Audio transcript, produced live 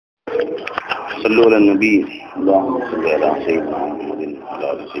صلوا على النبي اللهم صل على سيدنا محمد وعلى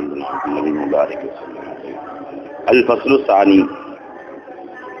آل سيدنا محمد وبارك وسلم. الفصل الثاني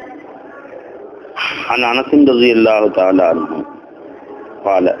عن أنس رضي الله تعالى عنه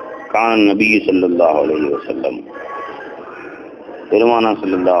قال كان النبي صلى الله عليه وسلم பெருமானார்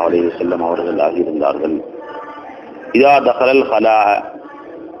ஸல்லல்லாஹு அலைஹி வஸல்லம் அவர்கள் ஆகியிருந்தார்கள். இதா தகலல் ஹலா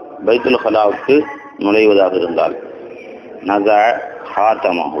பைத்துல் ஹலாவுக்கு நுழைவதாக இருந்தால் நஸஅ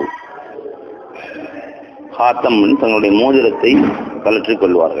ஹாத்தமஹு ஹாத்தம் தங்களுடைய மோதிரத்தை கழற்றிக்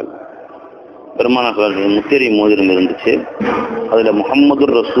கொள்வார்கள். பெருமானார் ஸல்லல்லாஹு முத்திரை மோதிரம் இருந்துச்சு, அதுல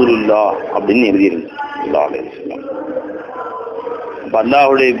முஹம்மது ரசூலுல்லாஹ் அப்படின்னு எழுதியிருந்துச்சு. ஸல்லல்லாஹு அலைஹி வஸல்லம்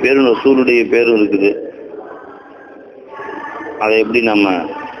அல்லாஹ்வுடைய பேரும் ரசூலுடைய பேரும் இருக்குது. அதை எப்படி நம்ம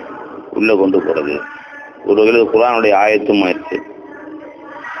உள்ள கொண்டு போறது? ஒரு வகையில் குர்ஆனுடைய ஆயத்தும் ஆயிடுச்சு.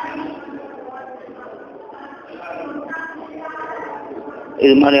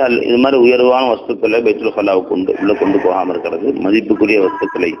 இது மாதிரி உயர்வான வஸ்துக்களை பைத்துல் ஹலாவுக்கு உள்ள கொண்டு போகாமல் இருக்கிறது, மதிப்புக்குரிய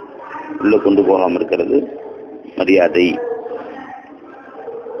வஸ்துக்களை உள்ள கொண்டு போகாமல் இருக்கிறது மரியாதை.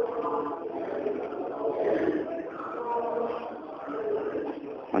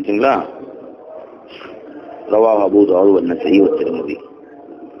 ஆச்சுங்களா? رواه أبو داود والنسائي والترمذي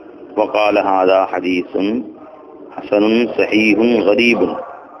وقال هذا حديث حسن صحيح غريب.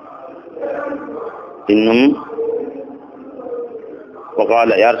 இன்னும் வகால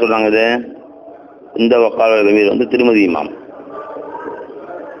யார் சொல்றாங்க? இது இந்த வகால வந்து திருமதி இமாம்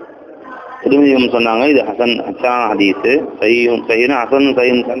சொன்னாங்க. இது ஹசன் ஹசான ஹதீஸ். சஹீஹுன் சஹீஹ் ஹசன்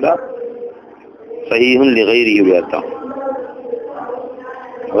சஹீஹ் சொன்னா சஹீஹுன் லிகைரிஹி அர்த்தம்.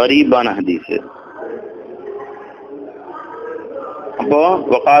 கரீபான ஹதீஸ். அப்போ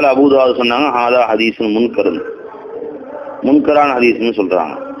வகால அபூ தாவூத் சொன்னாங்க ஹாதா ஹதீஸுன் முன்கரான ஹதீஸ்னு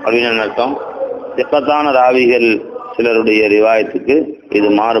சொல்றாங்க. அப்படின்னு என்ன அர்த்தம்? சிக்கத்தான ராவிகள் சிலருடைய ரிவாயத்துக்கு இது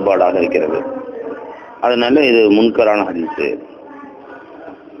மாறுபாடாக இருக்கிறது, அதனால இது முன்கரான ஹதீஸ்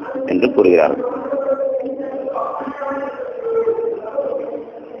என்று கூறுகிறார்கள்.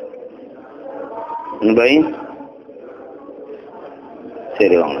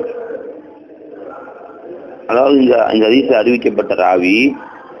 சரி வாங்க. அதாவது இந்த ஹதீஸ் அறிவிக்கப்பட்ட ராவி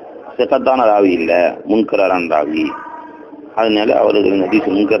சிக்கத்தான ராவி இல்ல, முன்கரான ராவி, அதனால அவர்கள் இந்த ஹதீஸ்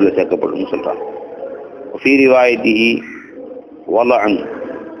முன்கரில் சேர்க்கப்படும் சொல்றாங்க. ஃபீ ரிவாயத்திஹி வலஅன்,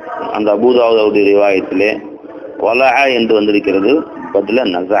 அந்த அபூ தாவூதுடைய ரிவாயத்திலே வலஅ என்று வந்திருக்கிறது, பதில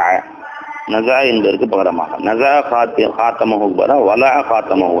நஸஅ. நஸஅ என்பதற்கு பகரமாக நஸஅ ஹாத்தமஹு பர வலஅ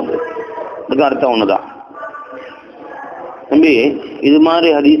ஹாத்தமஹு வந்து இதுக்கு அர்த்தம் ஒண்ணுதான். தம்பி, இது மாதிரி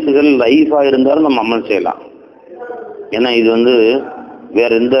ஹதீஸுகள் லைஃபா இருந்தாலும் நம்ம அமல் செய்யலாம். ஏன்னா இது வந்து வேற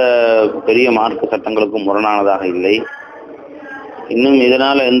எந்த பெரிய மார்க்க சட்டங்களுக்கும் முரணானதாக இல்லை. இன்னும்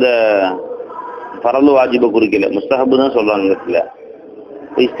இதனால எந்த பரந்து வாஜிபை குறிக்கல, முஸ்தஹபு தான் சொல்றாங்க. இடத்துல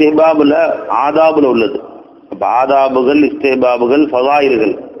இஸ்திஹ்பாபுல ஆதாபுல உள்ளது. அப்ப ஆதாபுகள், இஸ்திஹ்பாபுகள்,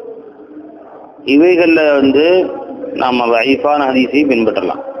 ஃபதாயில்கள் இவைகள்ல வந்து நாம லைஃபான ஹதீஸை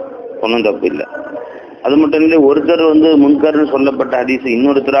பின்பற்றலாம், ஒன்றும் தப்பு இல்லை. அது மட்டும் இல்லை, ஒருத்தர் வந்து முன்கர்னு சொல்லப்பட்ட ஹதீஸ்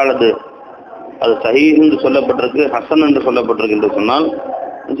இன்னொருத்தரால் அது சஹீஹ் என்று சொல்லப்பட்டிருக்கு, ஹசன் என்று சொல்லப்பட்டிருக்கு என்று சொன்னால்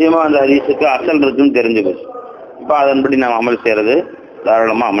நிச்சயமா அந்த ஹதீஸுக்கு அசல் இருக்குன்னு தெரிஞ்சு போச்சு. இப்போ அதன்படி நம்ம அமல் செய்யறது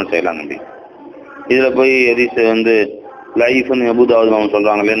தாராளமா அமல் செய்யலாம். நம்பி இதுல போய் ஹதீஸ் வந்து லைஃப்னு அபூ தாவூத்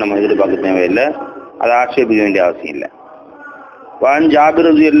சொல்றாங்களே நம்ம எதிர்பார்க்க தேவையில்லை, அதை ஆட்சேபிக்க வேண்டிய அவசியம் இல்லை. وعن جابر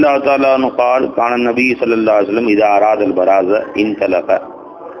رضي الله تعالى عنه قال كان النبي صلى الله عليه وسلم اذا اراد البراز انطلق.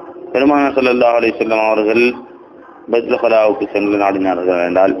 பெருமானார் ஸல்லல்லாஹு அலைஹி வஸல்லம் அவர்கள் பைத்துல் ஹலாவுக்கு சென்று நாடினார்கள்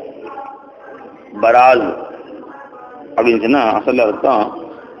என்றால் பராஸ் அப்படின்னு சொன்னா அசல் அர்த்தம்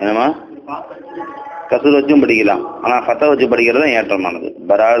என்னமா? கசூர் வச்சும் படிக்கலாம், ஆனா ஃபத்த வச்சு படிக்கிறது தான் ஏற்றமானது.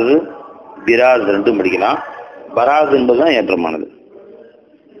 பராஸ் பிராஸ் ரெண்டும் படிக்கலாம். பராஸ் என்பதுதான் ஏற்றமானது.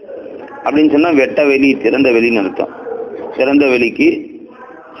 அப்படின்னு சொன்னா வெட்ட வெளி, திறந்த வெளின்னு அர்த்தம். திறந்த வெளிக்கு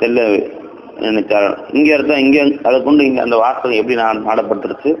செல்ல நினைச்சார். இங்க அர்த்தம் இங்க அதை கொண்டு இங்க அந்த வாசகம் எப்படி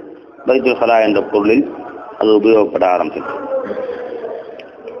நாடப்பட்டுருச்சு, பைத்துல் ஹலா என்ற பொருளில் அது உபயோகப்பட ஆரம்பிச்சிருக்கு.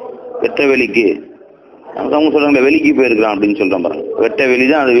 வெட்ட வெளிக்கு அவங்க சொல்றாங்க வெளிக்கு போயிருக்கிறான் அப்படின்னு சொல்றான் பாருங்க. வெட்ட வெளி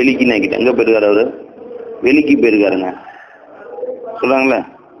தான் அது வெளிக்கு நினைக்கிட்டேன். எங்க போயிருக்காரு அவரு? வெளிக்கு போயிருக்காருங்க சொல்றாங்களே.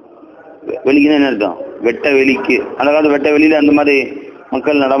 வெளிக்குன்னு என்ன அர்த்தம்? வெட்ட வெளிக்கு. அந்த காலத்து வெட்ட வெளியில அந்த மாதிரி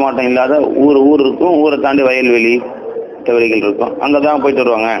மக்கள் நடமாட்டம் இல்லாத ஊர் இருக்கும், ஊரை தாண்டி வயல்வெளி வெட்ட வெளிகள் இருக்கும், அங்கதான் போயிட்டு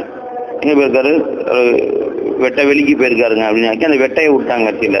வருவாங்க. எங்க போயிருக்காரு? வெட்ட வெளிக்கு போயிருக்காருங்க அப்படின்னு அந்த வெட்டையை விட்டாங்க,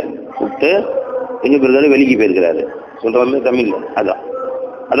 கட்சியில விட்டு எங்க போயிருக்காரு? வெளிக்கு போயிருக்கிறாரு சொல்றாங்க தமிழ்ல.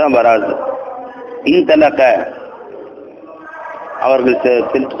 அதான் பராது. இன்தலக அவர்கள்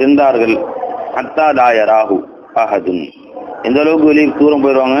சென்றார்கள். ஹத்தா லாயராஹு அஹதுன், எந்த அளவுக்கு வெளியே தூரம்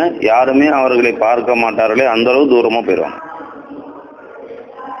போயிடுவாங்க, யாருமே அவர்களை பார்க்க மாட்டார்களே அந்த அளவு தூரமா போயிடுவாங்க.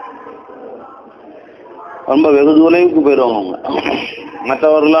 ரொம்ப வெகு தொலைவுக்கு போயிடுவாங்க அவங்க.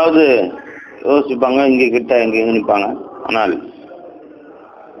 மற்றவர்களாவது யோசிப்பாங்க, இங்கே கிட்ட எங்கே நிற்பாங்க. ஆனால்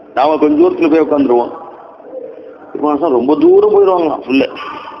நாம கொஞ்சம் தூரத்தில் போய் உட்காந்துருவோம். ரொம்ப தூரம் போயிடுவாங்க, உள்ள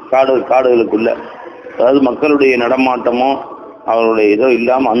காடுகளுக்குள்ள. அதாவது மக்களுடைய நடமாட்டமோ அவருடைய இதோ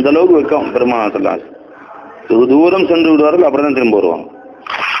இல்லாமல் அந்த அளவுக்கு வைக்கும் பெருமானார் ஸல்லல்லாஹு அலைஹி வஸல்லம். வெகு தூரம் சென்று விடுவார்கள், அப்புறம் தான் திரும்ப வருவாங்க.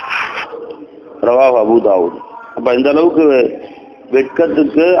 ரவாஹு அபூ தாவூத். அப்ப இந்த அளவுக்கு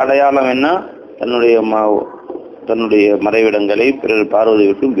வெட்கத்துக்கு அடையாளம் என்ன? தன்னுடைய மறைவிடங்களை பிறர் பார்வதை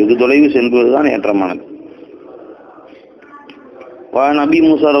விட்டு வெகு தொலைவு சென்றுவதுதான் ஏற்றமானது. நபி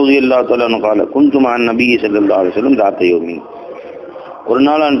மூசா ரலியல்லாஹு தஆலா அன்ஹு قال كنت مع النبي صلى الله عليه وسلم ذات يوم. ஒரு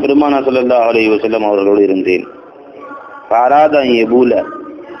நாள் நான் பெருமானார் ஸல்லல்லாஹு அலைஹி வஸல்லம் அவர்களோடு இருந்தேன். பாராத யபூல,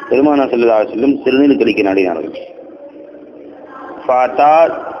 பெருமானார் ஸல்லல்லாஹு அலைஹி வஸல்லம் சிறுநீர் கழிக்க நாடினார்கள். ஃபாதா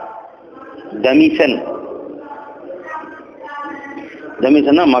தமிசன்,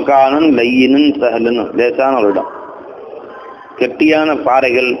 தமிசன்னா மகானன் லையினன் சஹலன், லேசான ஒரு இடம். கெட்டியான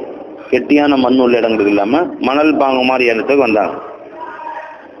பாறைகள், கெட்டியான மண் உள்ள இடங்கள் இல்லாம மணல் பாங்க மாதிரி இடத்துக்கு வந்தாங்க.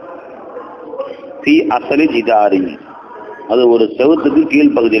 ஃபி அஸ்லி ஜிதாரி, அது ஒரு செவுத்துக்கு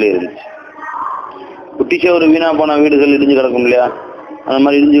கீழ் பகுதியில இருந்துச்சு. குட்டி செவரு வீணா போன வீடுகள் இடிஞ்சு கிடக்கும் இல்லையா, அந்த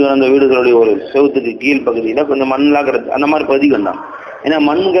மாதிரி இடிஞ்சு கிடந்த வீடுகளுடைய ஒரு செவுத்துக்கு கீழ் பகுதியில கொஞ்சம் மண்ணெல்லாம் கிடக்கு. அந்த மாதிரி பகுதிக்கு வந்தாங்க. ஏன்னா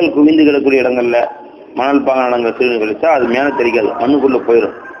மண்கள் குவிந்து கிடக்கூடிய இடங்கள்ல மணல் பாங்க இடங்கள் சிறுநீர் கழிச்சா அது மேலே தெரிக்காது, மண்ணுக்குள்ள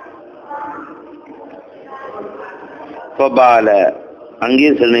போயிடும். அங்கே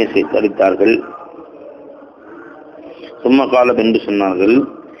சிறுநீர் கழித்தார்கள். சும்மா காலம் என்று சொன்னார்கள்,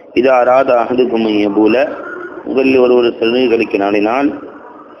 இதா அராத அஹதுக்கும் யபூல, முதலில் ஒருவர் சிறுநீர் கழிக்க நாடினால்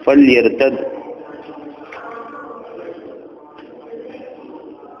ஃபல் யர்தத்,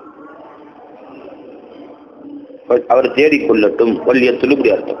 அவர் தேடிக்கொள்ளட்டும். ஃபல் யர்தத்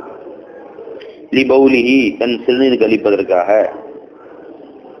இப்படி அர்த்தம், லிபௌலிஹி, தன் சிறுநீர் கழிப்பதற்காக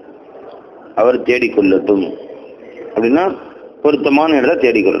அவர் தேடிக்கொள்ளட்டும். அப்படின்னா பொருத்தமான இடத்தை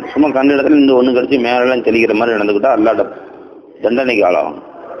தேடிக்கொள்ளணும். சும்மா கண்ட இடத்துல இந்த ஒன்று கழிச்சு மேலெல்லாம் தெளிக்கிற மாதிரி நடந்துக்கிட்டா அல்லாட தண்டனைக்கு ஆளாகும்.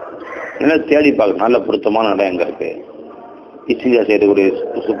 ஏன்னா தேடி பார்க்கணும், நல்ல பொருத்தமான இடம் எங்க இருக்கு, இஸ்திஜா செய்யக்கூடிய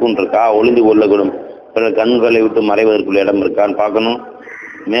சுக்குன் இருக்கா, ஒளிந்து கொள்ளக்கூடும் பிற கண்களை விட்டு மறைவதற்குள்ள இடம் இருக்கான்னு பார்க்கணும்,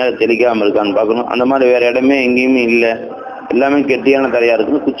 மேலே தெளிக்காமல் இருக்கான்னு பார்க்கணும். அந்த மாதிரி வேற இடமே எங்கேயுமே இல்லை, எல்லாமே கெட்டியான தரையா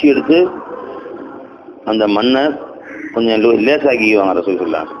இருக்குன்னு குச்சி எடுத்து அந்த மண்ணை கொஞ்சம் லேசாக்கிக்குவாங்க ரசூல்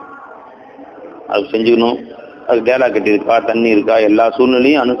ஸல்லல்லாஹு அலைஹி வஸல்லம். அது செஞ்சுக்கணும். அது டேலா கட்டி இருக்கா, தண்ணி இருக்கா, எல்லா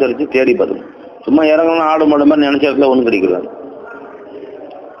சூழ்நிலையும் அனுசரித்து தேடி பார்க்கணும். சும்மா இறங்கணும் ஆடு மாடு மாதிரி நினைச்ச இடத்துல ஒன்றும் கிடைக்கிறாங்க.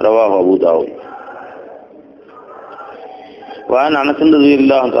 ரவாஹு அபூ தாவூத். وعن انس رضي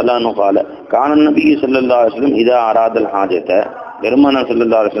الله تعالى عنه قال كان النبي صلى الله عليه وسلم اذا اراد الحاجه، பெருமானார்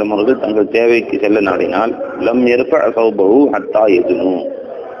ஸல்லல்லாஹு அலைஹி வஸல்லம் அவர்கள் தங்கள் தேவைக்கு செல்ல நாடினால் லம் யர்ஃபஅ ஸௌபஹு ஹத்தா யதுனு,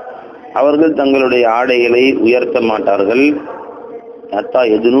 அவர்கள் தங்களுடைய ஆடைகளை உயர்த்த மாட்டார்கள். ஹத்தா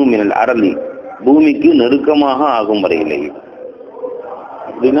யதுனு மினல் அரலி, பூமிக்கு நெருக்கமாக ஆகும் வரையிலே.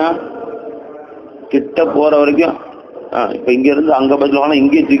 அப்படின்னா கிட்ட போற வரைக்கும் இப்ப இங்க இருந்து அங்க பதிலாக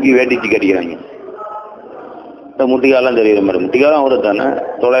இங்கே தூக்கி வேட்டிச்சு கட்டிக்கிறாங்க. இந்த முட்டிகாலாம் தெரியுற மாதிரி, முட்டிகாலாம் அவரு தானே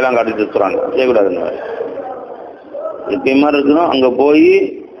தொலைலாம் காட்டிட்டு சுத்துறாங்க, செய்யக்கூடாதுன்னு. இப்ப மாதிரி இருக்கணும். அங்க போய்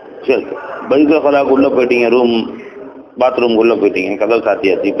பைக்கில் கலாக்கு உள்ள போயிட்டீங்க, ரூம் பாத்ரூம் உள்ள போயிட்டீங்க, கதவு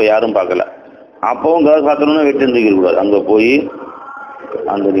சாத்தியாச்சு, இப்ப யாரும் பார்க்கல, அப்பவும் கதவு சாத்தணும்னா வெட்டி இருந்துக்க கூடாது. அங்க போய்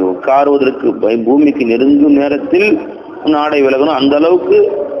அந்த நீ உட்காருவதற்கு பூமிக்கு நெருங்கும் நேரத்தில் ஆடை விலகணும். அந்த அளவுக்கு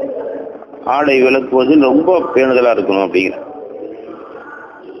ஆடை விளக்குவதில் ரொம்ப பேணுதலா இருக்கணும். அப்படிங்கிற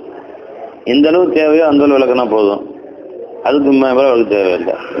எந்த அளவு தேவையோ அந்த அளவு விளக்குனா போதும், அதுக்கு மேல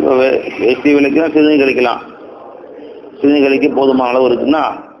தேவையில்லை. இப்போ வேஷ்டி விளக்கினா சிறுநீர் கழிக்கலாம், சிறுநீர் கழிக்க போதுமான அளவு இருக்குன்னா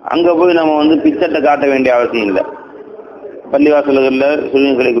அங்க போய் நம்ம பிச்சட்டை காட்ட வேண்டிய அவசியம் இல்லை. பள்ளிவாசல்களில்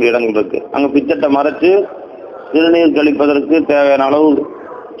சிறுநீர் கழிக்கக்கூடிய இடங்கள் இருக்கு, அங்க பிச்சட்டை மறைச்சு சிறுநீர் கழிப்பதற்கு தேவையான அளவு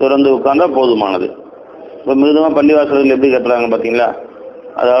திறந்து உட்கார்ந்தா போதுமானது. இப்போ மிருதமாக பள்ளிவாசல்கள் எப்படி கட்டுறாங்க பார்த்தீங்களா,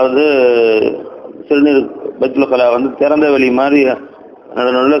 அதாவது சிறுநீர் பைத்துல் கலா திறந்த வெளி மாதிரி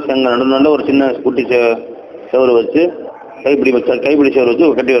நடுநடுல ஒரு சின்ன குட்டி செவரு வச்சு கைப்பிடி செவரு வச்சு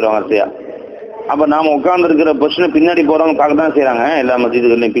கட்டி வருவாங்க வரிசையா. அப்போ நாம் உட்காந்துருக்கிற பொசிஷனை பின்னாடி போகிறவங்க பார்க்க தான் செய்கிறாங்க. எல்லா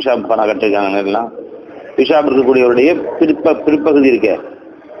மஸ்ஜிதுகளையும் பிஷாப் பண்ண கட்டிருக்காங்க. எல்லாம் பிஷாப் இருக்கக்கூடியவருடைய பிற்பகுதி இருக்க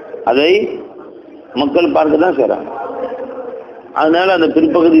அதை மக்கள் பார்க்க தான் செய்கிறாங்க. அதனால அந்த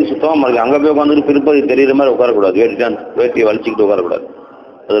பிற்பகுதி சுத்தமாக இருக்கு. அங்கே போய் உட்காந்துட்டு பிற்பகுதி தெரியுற மாதிரி உட்காரக்கூடாது, வேட்டியை வலிச்சுக்கிட்டு உட்காரக்கூடாது,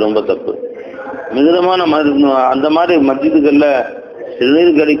 அது ரொம்ப தப்பு. மிதமான அந்த மாதிரி மஸ்ஜிதுகளில்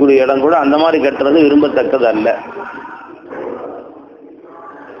சிறுநீர் கழிக்கூடிய இடம் கூட அந்த மாதிரி கட்டுறது விரும்பத்தக்கது அல்ல.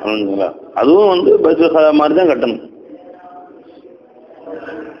 அதுவும் பைத்துல் கலா மாதிரி தான் கட்டணும்.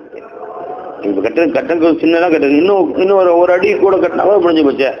 இப்போ கட்ட சின்னதாக கட்டுறது, இன்னும் ஒரு அடி கூட கட்டினாவே முடிஞ்சு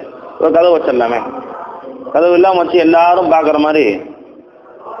போச்சு. ஒரு கதவு வச்சிடலாமே, கதவு இல்லாமல் வச்சு எல்லாரும் பார்க்குற மாதிரி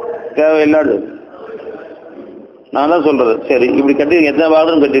தேவையில்லாது. நான் தான் சொல்றது. சரி, இப்படி கட்டிருங்க, எத்தனை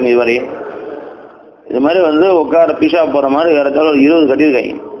பாத்ரூம் கட்டிருங்க இது மாதிரி? இது மாதிரி வந்து உட்கார பிஷா போற மாதிரி வேற 20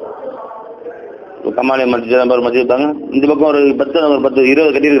 கட்டியிருக்காங்க. கமாலி மஸ்ஜித் நம்பர் மஸ்ஜித் இருக்காங்க, இந்த பக்கம் ஒரு 10 ஒரு 10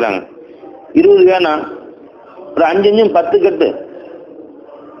 20 கட்டியிருக்கிறாங்க. 20 வேணாம், ஒரு 5 10 கட்டு.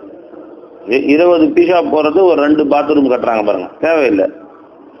 20 பிஷா போறது ஒரு 2 பாத்ரூம் கட்டுறாங்க பாருங்க, தேவையில்லை.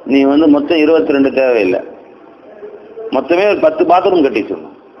 நீ வந்து மொத்தம் 22 தேவையில்லை, மொத்தமே ஒரு 10 பாத்ரூம் கட்டிச்சு.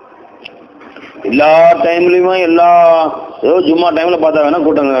 எல்லா டைம்லயுமே ஏதோ ஜும்மா டைம்ல பார்த்தா வேணா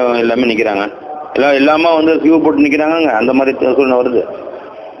கூட்டம் எல்லாமே நிக்கிறாங்க, எல்லாமே வந்து கியூ போட்டு நிக்கிறாங்க. அந்த மாதிரி சூழ்நிலை வருது.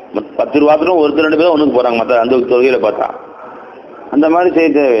 10 பாத்ரூம் ஒருத்தர் 2 பேரும் ஒண்ணுக்கு போறாங்க, மற்ற அந்த தொகையில பார்த்தா. அந்த மாதிரி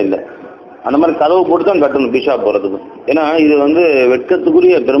செய்ய தேவையில்லை. அந்த மாதிரி கதவு போட்டு தான் கட்டணும் பிஷா போறதுக்கு. ஏன்னா இது வந்து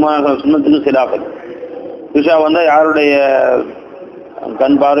வெட்கத்துக்குரிய பெருமாள் சுண்ணத்துக்கு சிலாபத். பிஷா வந்தா யாருடைய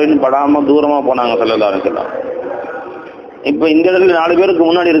கண் பார்வைன்னு படாம தூரமா போனாங்க ஸல்லல்லாஹு அலைஹி வஸல்லம். இப்ப இந்த இடத்துல 4 பேருக்கு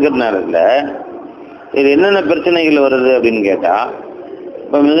முன்னாடி இருக்கிற நேரத்துல இது என்னென்ன பிரச்சனைகள் வருது அப்படின்னு கேட்டா,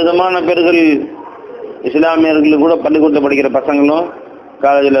 இப்ப மிகுதமான பேர்கள் இஸ்லாமியர்கள் கூட பள்ளிக்கூடத்தில் படிக்கிற பசங்களும்,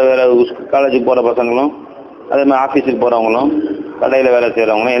 காலேஜில் காலேஜுக்கு போற பசங்களும், அதே மாதிரி ஆஃபீஸுக்கு போறவங்களும், கடையில் வேலை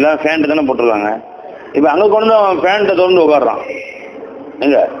செய்கிறவங்களும் எல்லாம் ஃபேண்ட்டு தானே போட்டுருக்காங்க. இப்போ அங்கே கொண்டு அவன் ஃபேண்ட்டை திறந்து உட்காடுறான்.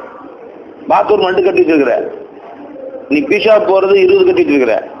 எங்க பாத்ரூம் 2 கட்டிட்டு இருக்கிற, நீ பிஷா போகிறது 20 கட்டிட்டு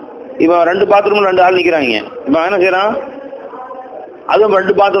இருக்கிற. இப்போ 2 பாத்ரூம் 2 ஆள் நிற்கிறாங்க. இப்போ என்ன செய்யறான்? அதுவும்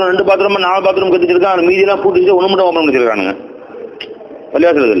 2 பாத்ரூம் 4 பாத்ரூம் கட்டிட்டு இருக்கான். அவன் மீதியெல்லாம் பூட்டிச்சு ஒன்று மட்டும் ஓப்பன் வச்சிருக்கானுங்க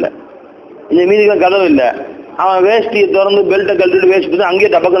பள்ளிவாசலுக்கு. இல்லை, இந்த மீதிக்கெல்லாம் கதவு இல்லை. அவன் வேஷ்டியை திறந்து பெல்ட்டை கழட்டிட்டு வேஸ்ட் அங்கேயே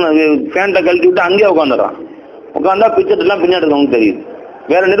டபக்குன்னு ஃபேண்ட்டை கழட்டி விட்டு அங்கேயே உட்காந்துடுறான். உட்காந்தா பிச்சர்லாம் பின்னாடி இருக்கவங்க தெரியுது.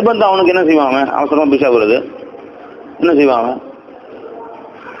 வேற நிர்பந்தம் அவனுக்கு என்ன செய்வாங்க? அவசரமா பிஷா வருது, என்ன செய்வாங்க?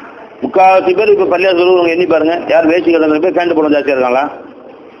 முக்காவாசி பேர் இப்ப பள்ளியா சொல்லுவாங்க, எண்ணி பாருங்க, யார் வேஷ்டி கட்டுற பேர் ஃபேண்ட் போட ஜாஸ்தியா இருக்காங்களா?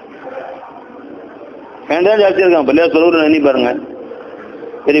 ஃபேண்ட் தான் ஜாஸ்தியா இருக்காங்க பள்ளியா சொல்லுவோம். எண்ணி பாருங்க,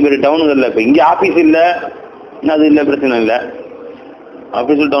 பெரிய பெரிய டவுனுங்கள்ல. இப்ப இங்கே ஆபீஸ் இல்லை, அது இல்லை, பிரச்சனை இல்லை.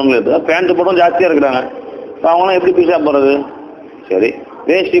 ஆபீஸில் டவுன்ல இருக்கு, ஃபேண்ட் போட்டவங்க ஜாஸ்தியா இருக்கிறாங்க. இப்போ அவங்களாம் எப்படி பிஷா போறது? சரி,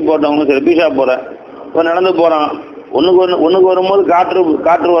 வேஷ்டி போட்டவங்களும் சரி பிஷா போற. இப்போ நடந்து போறான், ஒண்ணுக்கு வரும்போது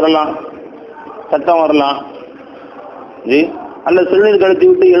காற்று வரலாம், சத்தம் வரலாம், ஜி அல்ல சிறுநீர் கழித்து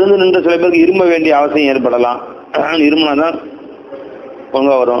விட்டு எழுந்து நின்ற சில பேருக்கு இரும்ப வேண்டிய அவசியம் ஏற்படலாம். இருமுனா தான் பொங்க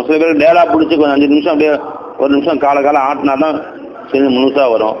வரும். சில பேருக்கு டேலா பிடிச்சி கொஞ்சம் 5 நிமிஷம் அப்படியே 1 நிமிஷம் கால ஆட்டினா தான் சரி முழுசா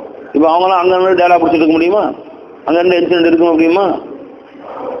வரும். இப்போ அவங்களாம் அங்கே டேலா பிடிச்சிட்டு இருக்க முடியுமா? அங்கே இன்சிடென்ட் இருக்க முடியுமா?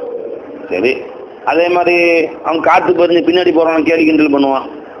 சரி, அதே மாதிரி அவன் காற்று பறிஞ்சு பின்னாடி போறவன் கேலி கிண்டல் பண்ணுவான்.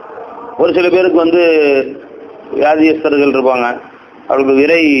 ஒரு சில பேருக்கு வந்து வியாதியஸ்தர்கள் இருப்பாங்க, அவங்களுக்கு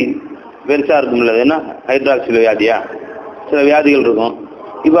விரை பெருசா இருக்கும்ல, என்ன ஹைட்ராக்சில் வியாதியா, சில வியாதிகள் இருக்கும்.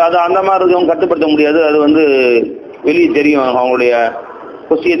 இப்போ அது அந்த மாதிரி இருக்கவங்க கட்டுப்படுத்த முடியாது. அது வந்து வெளியே தெரியும், அவங்களுடைய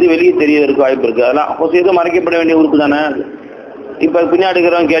கொசியத்தை வெளியே தெரியறதுக்கு வாய்ப்பு இருக்கு. அதெல்லாம் கொசியத்தை மறைக்கப்பட வேண்டிய உறுப்பு தானே. இப்போ பின்னாடி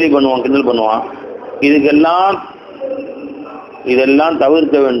இருக்கிறவங்க கேலி பண்ணுவான், கிண்டல் பண்ணுவான். இதெல்லாம்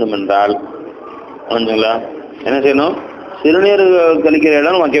தவிர்க்க வேண்டும் என்றால் புரிஞ்சுங்களா, என்ன செய்யணும்? சிறுநீர் கழிக்கிற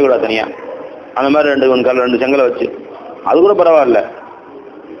இடம் வைக்கக்கூடாது தனியா. அந்த மாதிரி 2 செங்கலை வச்சு, அது கூட பரவாயில்ல.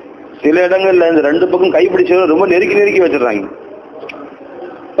 சில இடங்கள்ல இந்த 2 பக்கம் கைப்பிடிச்சு ரொம்ப நெருக்கி வச்சிடறாங்க.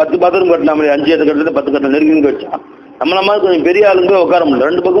 10 பாத்ரூம் கட்டலாம், 5-8 கட்டத்துல 10 கட்டல நெருக்கி வச்சா நம்மள மாதிரி கொஞ்சம் பெரிய ஆளுங்க போய் உட்கார முடியல.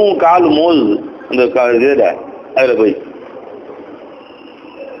 2 பக்கமும் கால் மோதுது. அந்த இதுல அதுல போய்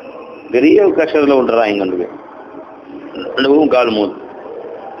பெரிய கஷ்டத்துல விட்டுறாங்க. கொண்டு போய் 2 பக்கமும் கால் மோது.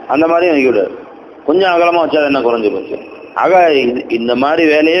 அந்த மாதிரியும் வைக்க விடாது. கொஞ்சம் அகலமா வச்சா என்ன குறைஞ்சு போச்சு. ஆக இந்த மாதிரி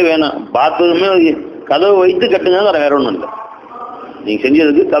வேலையே வேணாம். பாத்ரூமே கதவு வைத்து கட்டுங்க, வேற ஒன்றும் இல்லை. நீங்க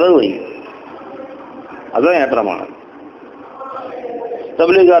செஞ்சதுக்கு கதவு வைங்க, அதுதான் ஏற்றமானது.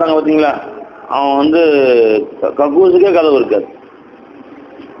 தபிலீகாரங்க பார்த்தீங்களா, அவன் வந்து கக்கூசுக்கே கதவு இருக்காது,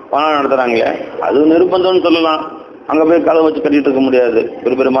 மாநாடு நடத்துறாங்களே, அது நிர்பந்தம்னு சொல்லலாம். அங்கே போய் கதவை வச்சு கட்டிட்டு இருக்க முடியாது.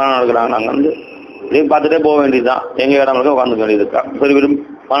 பெரிய பெரிய மாநாடு நடக்கிறாங்க, நாங்கள் வந்து இப்படியே பார்த்துட்டே போக வேண்டியதுதான். எங்கள் இடம் இருக்க உட்காந்துக்க வேண்டியது இருக்கா. பெரிய பெரிய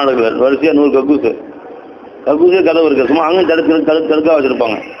மாநாடுகள் வரிசையாக 100 கக்கூசே கதவு இருக்கு. சும்மா அங்கே தடுக்கா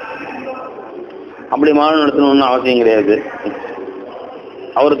வச்சிருப்பாங்க. அப்படி மாநாடு நடத்தணும்னு அவசியம் கிடையாது.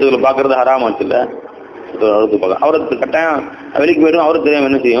 அவரத்துகளை பார்க்கறது ஹராமாச்சு இல்லை, அவரத்துக்கு பார்க்க அவரத்து கட்டாயம் வெளிக்கு போயிடும். அவருக்கு தெரியாமல்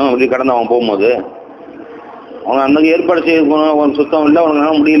என்ன செய்யும்? வெளியே கடந்து அவன் போகும்போது அவங்க அந்த ஏற்பாடு செய்யணும். உனக்கு சுத்தம் இல்லை,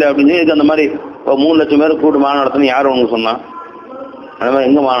 உனக்கு முடியல அப்படின்னு இதுக்கு அந்த மாதிரி 3 லட்சம் பேர் கூட்டு மாநாடு நடத்தணும். யாரும் உனக்கு சொன்னான்? அந்த மாதிரி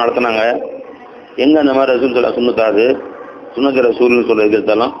எங்கே மாநாடு நடத்தினாங்க? எங்கே அந்த மாதிரி ரசூல் சொல்ல சுண்ணத்தாது சுண்ணக்கிற சூழ்நிலை சொல்ல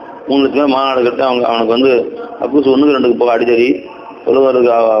இருக்கிறதாலும் 3 லட்சம் பேர் மாநாடு கட்டு அவனுக்கு வந்து அக்கூசு 1க்கு 2க்கு போக அடிச்சடி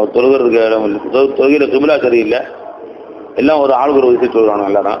தொழுகிறதுக்கு இடம் இல்லை, தொழுகிற கிபிலா சரியில்லை, எல்லாம் ஒரு ஆளுக்கு ஒரு விஷயம் சொல்கிறாங்க.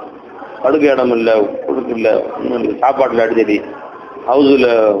 எல்லாரும் படுக்க இடம் இல்லை, கொடுக்கு இல்லை, சாப்பாட்டில் அடிச்சடி, ஹவுஸில்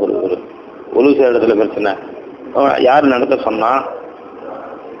ஒரு ஒழுச இடத்துல பிரச்சனை. யார் நடத்த சொன்னால்?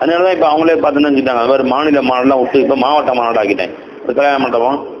 அதனால தான் இப்போ அவங்களே பார்த்துன்னு வச்சுட்டாங்க. அது மாதிரி மாநில மாநாடுலாம் விட்டு இப்போ மாவட்ட மாநாடு ஆக்கிட்டேன். ஒரு கல்யாண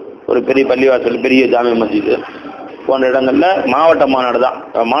மண்டபம், ஒரு பெரிய பள்ளிவாசல், பெரிய ஜாமியா மஸ்ஜித், போன்ற இடங்கள்ல மாவட்ட மாநாடு தான்,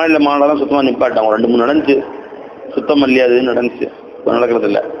 மாநில மாநாடு தான் சுத்தமாக நிப்பாட்டாங்க. 2-3 நடந்துச்சு, சுத்தம் இல்லையாது நடந்துச்சு, நடக்கிறது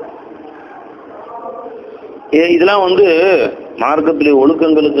இல்லை. இதெல்லாம் மார்க்கத்திலே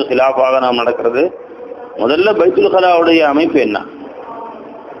ஒழுக்கங்களுக்கு ஹிலாஃபாக நாம் நடக்கிறது. முதல்ல பைத்துல் கலாவுடைய அமைப்பு என்ன?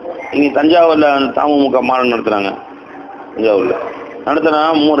 இங்கே தஞ்சாவூர்ல தமுமுக மாநாடு நடத்துறாங்க. தஞ்சாவூர்ல நடத்தினா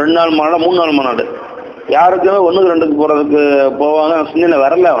 2 நாள் மாநாடு 3 நாள் மாநாடு. யாருக்குமே 1-2க்கு போறதுக்கு போவாங்க, சின்ன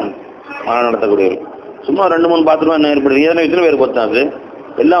வரல மாநாடு நடத்தக்கூடியவர்கள். சும்மா 2-3 பாத்ரூம் என்ன ஏற்படுது, ஏதோ இத்தனை பேர் பொறுத்தாது.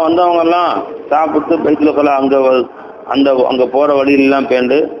 எல்லாம் வந்தவங்க எல்லாம் சாப்பிட்டு பைத்துல் கலா அங்க போற வழியிலாம்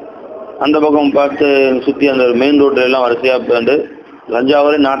பேண்டு அந்த பக்கம் பார்த்து சுற்றி அந்த மெயின் ரோட்டில் எல்லாம் வரிசையாக பேண்டு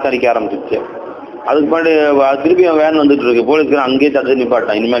தஞ்சாவூரே நாட்டடிக்க ஆரம்பிச்சிச்சு. அதுக்கு முன்னாடி திருப்பி வேன் வந்துட்டு இருக்கு, போலீஸ்காரன் அங்கேயே தடுத்து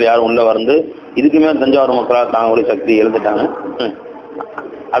நிப்பாட்டான். இனிமேல் யாரும் உள்ள வந்து இதுக்குமே தஞ்சாவூர் மக்களாக தாங்களுடைய சக்தி எழுந்துட்டாங்க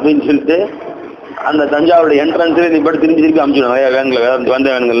அப்படின்னு சொல்லிட்டு அந்த தஞ்சாவூருடைய என்ட்ரன்ஸ்லேயே நிப்பாட்டி திருப்பி அனுப்பிச்சிடும் நிறைய வேன்களை, வந்த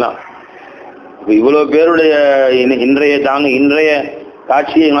வேன்கள்லாம். இப்போ இவ்வளோ பேருடைய இன்றைய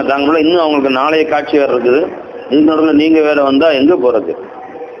காட்சியை இவங்க தாங்களோட இன்னும் அவங்களுக்கு நாளைய காட்சி வேறு இருக்குது. இதுக்கு நடுவில் நீங்கள் வேற வந்தால் எங்கே போகிறது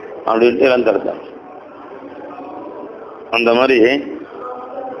அப்படின்ட்டு எல்லாம் தடுத்தாங்க. அந்த மாதிரி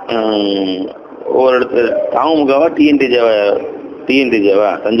ஒவ்வொரு இடத்துல தமுமுகவா டிஎன்டிஜேவா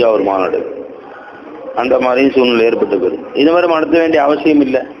தஞ்சாவூர் மாநாடு அந்த மாதிரியும் சூழ்நிலை ஏற்பட்டு போயிடும். இது மாதிரி நடத்த வேண்டிய அவசியம்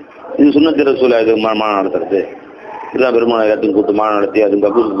இல்லை. இது சுன்னத்து ரசூலா இது மாநாடு நடத்துறது, இதுதான் பெருமாள் எல்லாத்தையும் கூட்டு மாநாடு நடத்தி அது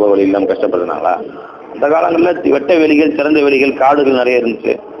கபூருக்கு போக வழி இல்லாமல் கஷ்டப்படுறதுனாங்களா? அந்த காலங்களில் வெட்ட வெளிகள், திறந்த வெளிகள், காடுகள் நிறைய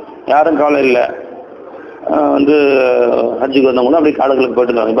இருந்துச்சு, யாரும் கவலை இல்லை. ஹஜ்ஜுக்கு வந்தவங்களும் அப்படி காடுகளுக்கு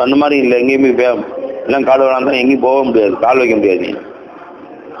போயிட்டு இருந்தாங்க. இப்போ அந்த மாதிரி இல்லை, எங்கேயுமே எல்லாம் காடு வேணாம், எங்கேயும் போக முடியாது, கால் வைக்க முடியாது.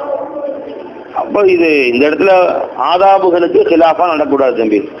 அப்போ இது இந்த இடத்துல ஆதாபுகளுக்கு ஹிலாஃபா நடக்கூடாது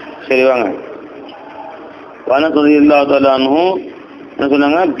தம்பி. சரி வாங்க. வனசதி இல்லாதாலும் என்ன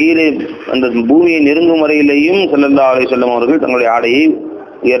சொன்னாங்க, கீழே அந்த பூமியை நெருங்கும் வரையிலேயும் ஸல்லல்லாஹு அலைஹி வஸல்லம் அவர்கள் தங்களுடைய ஆடையை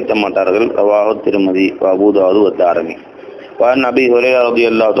உயர்த்த மாட்டார்கள். ரவாஹு திருமதி அபூ தாவூத் வத்தாரமி. وعن أبي هريرة رضي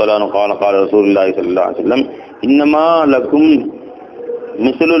الله تعالى عنه قال قال رسول الله صلى الله عليه وسلم إنما لكم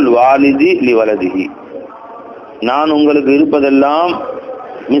مثل الوالد لولده. நான் உங்களுக்கு இருப்பதெல்லாம்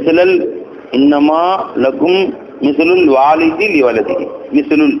மிஸ்லல் இன்னமா லக்கும் மிஸ்லுல் வாலிதி லிவலதிஹி.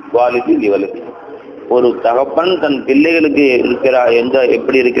 மிஸ்லுல் வாலிதி லிவலதிஹி, ஒரு தகப்பன் தன் பிள்ளைகளுக்கு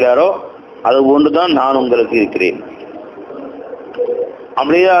எப்படி இருக்கிறாரோ அது போன்றுதான் நான் உங்களுக்கு இருக்கிறேன்.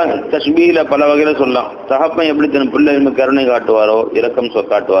 அப்படியே தஷ்பீல பல வகையில சொல்லலாம். தகப்பன் எப்படி தன் பிள்ளைகளுக்கு கருணை காட்டுவாரோ, இரக்கம்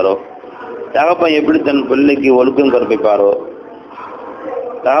காட்டுவாரோ, தகப்பன் எப்படி தன் பிள்ளைக்கு ஒழுக்கம் கற்பிப்பாரோ,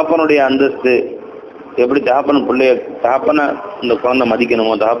 தகப்பனுடைய அந்தஸ்து எப்படி தகப்பனை இந்த குழந்தை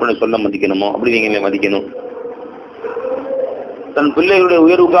மதிக்கணுமோ, தகப்பனை சொல்ல மதிக்கணுமோ அப்படி நீங்களே மதிக்கணும். தன் பிள்ளைகளுடைய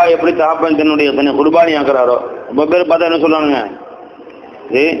உயர்வுக்காக எப்படி தகப்பன் தன்னுடைய குர்பானி ஆக்குறாரோ. ரொம்ப பேர் பார்த்தா என்ன சொல்லுவாங்க,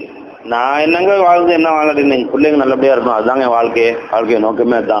 நான் என்னங்க வாழ்க்கை என்ன வாழ்க்கை, எங்கள் பிள்ளைங்க நல்லபடியாக இருக்கும், அதுதாங்க வாழ்க்கை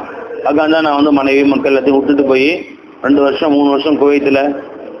நோக்கமே அதுதான். அதுக்காக தான் நான் மனைவி மக்கள் எல்லாத்தையும் விட்டுட்டு போய் 2 வருஷம் 3 வருஷம் குவைத்தில்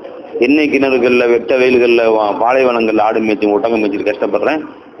எண்ணெய் கிணறுகளில், வெட்ட வெயில்களில், பாலைவனங்களில் ஆடு மேய்ச்சி ஒட்டகம் மேய்ச்சிட்டு கஷ்டப்படுறேன்.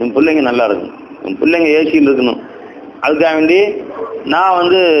 என் பிள்ளைங்க நல்லா இருக்கும், என் பிள்ளைங்க ஏசியில் இருக்கணும். அதுக்காக வேண்டி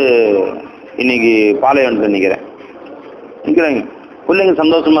நான் இன்னைக்கு பாலைவனத்தில் நிற்கிறேங்க, பிள்ளைங்க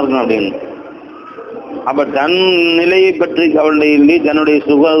சந்தோஷமா இருக்கணும் அப்படின்னு. அப்ப தன் நிலையை பற்றி கவலை இல்லை, தன்னுடைய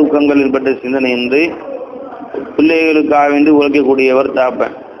சுக துக்கங்களில் பற்றி சிந்தனையின்றி பிள்ளைகளுக்காக வேண்டி உழைக்கக்கூடியவர்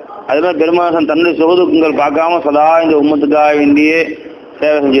தாப்பேன். அதுமாதிரி பெருமாசன் தன்னுடைய சுக துக்கங்கள் பார்க்காம சதா இந்த உம்மத்துக்காக வேண்டியே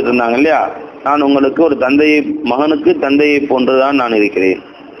சேவை செஞ்சுட்டு இருந்தாங்க இல்லையா. நான் உங்களுக்கு ஒரு மகனுக்கு தந்தையை போன்றுதான் நான் இருக்கிறேன்.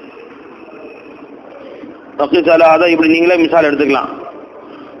 அதான் இப்படி நீங்களே மிசால் எடுத்துக்கலாம்.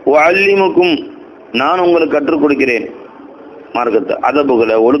 அல்லிமுக்கும், நான் உங்களுக்கு கற்றுக் கொடுக்கிறேன் மார்க்கத்தை,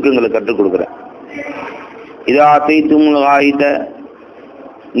 அதபுகளை, ஒழுக்கங்களை கற்றுக் கொடுக்கிறேன். இதா அத்தைத்தும் ஆயுத,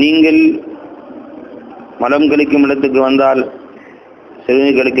 நீங்கள் மலம் கழிக்கும் இடத்துக்கு வந்தால்,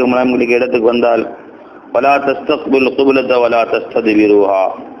 சிறுநீர் கழிக்கும் மலம் கழிக்கும் இடத்துக்கு வந்தால், வலா தஸ்தக்பில் குபுலத வலா தஸ்ததிபிருஹா,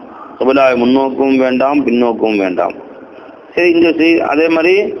 குபுலாவை முன்னோக்கும் வேண்டாம் பின்னோக்கும் வேண்டாம். சரி, அதே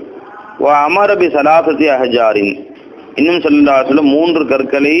மாதிரி அமரபி சலாசத்தி அஹஜாரின், இன்னும் சொல்ல 3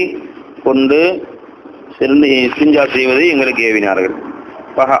 கற்களை கொண்டு இஸ்திஞ்சா செய்வதை எங்களுக்கு ஏவினார்கள்.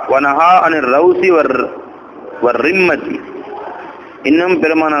 வனஹா அனிர் ரவுசி வர் ரிம்மதி, இன்னும்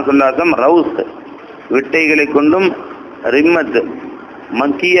பெருமானா சொல்லாசம் ரவுஸ் விட்டைகளை கொண்டும், ரிம்மத்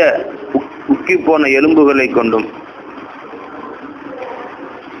மக்கிய உக்கி போன எலும்புகளை கொண்டும்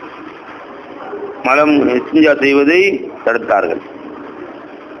மலம் இஸ்திஞ்சா செய்வதை தடுத்தார்கள்.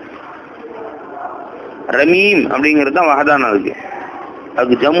 ரமீம் அப்படிங்கிறது தான் வஹதான,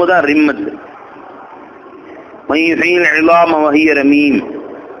 அதுக்கு ஜம்மு தான் ரிம்மத். ரமீம்,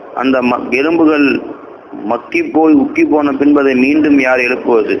 அந்த எலும்புகள் மக்கி போய் உக்கி போன பின்பதை மீண்டும் யார்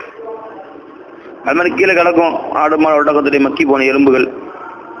எழுப்புவது? அது மாதிரி கீழே கிடக்கும் ஆடு மாடு ஒட்டகத்துடைய மக்கி போன எலும்புகள்.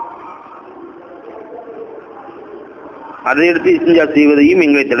 அதை எடுத்து இஸ்திஞ்சா செய்வதையும்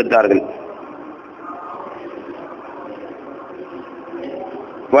எங்களை தடுத்தார்கள்.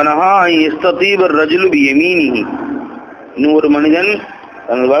 இன்னும் ஒரு மனிதன்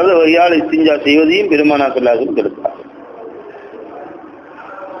தங்கள் வலது கையால் இஸ்திஞ்சா செய்வதையும் பெருமானார் ஸல்லல்லாஹு அலைஹி வஸல்லம் தடுத்தார்கள்.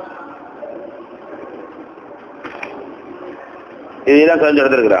 இதையெல்லாம் கலந்து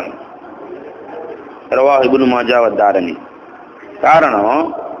எடுத்திருக்கிறாங்க. ரவாஹ் இப்னு மாஜா வத்தாரணி. காரணம்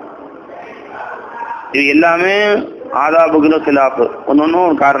இது எல்லாமே ஆதாபுக்குன்னு சிலாப்பு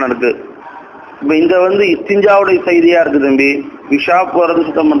ஒன்னொன்னும் காரணம் இருக்கு. இப்ப இந்த இஸ்திஞ்சாவுடைய செய்தியா இருக்கு தம்பி. விஷா போறது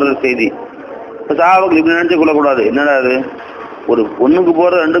சுத்தம் பண்றது செய்தி. இப்ப சஹாபாக்கள் இப்படி நினைச்சு கொள்ளக்கூடாது. என்னடா அது, ஒரு ஒண்ணுக்கு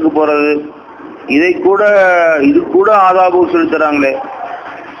போறது ரெண்டுக்கு போறது, இது கூட ஆதாபுக்கு சொல்லி தராங்களே.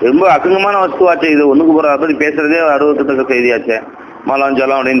 ரொம்ப அக்கங்கமான வஸ்துவாச்சே இது. ஒண்ணுக்கு போற அப்படி பேசுறதே அறுபத்தக்க செய்தியாச்சே, மலம்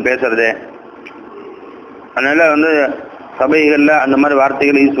ஜலம் அப்படின்னு பேசுறதே. அதனால சபைகள்ல அந்த மாதிரி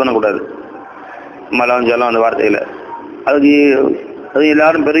வார்த்தைகளை யூஸ் பண்ணக்கூடாது. மலம் ஜலம் அந்த வார்த்தைகளை அது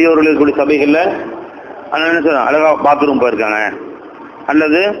எல்லாரும் பெரியவர்கள் இருக்கக்கூடிய சபைகள்ல என்ன சொல்றாங்க, அழகா பாத்ரூம் போயிருக்காங்க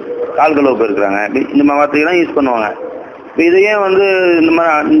அல்லது கால் கழுவ போயிருக்காங்க, இந்த மாதிரி வார்த்தைகள்லாம் யூஸ் பண்ணுவாங்க. இப்போ இதையே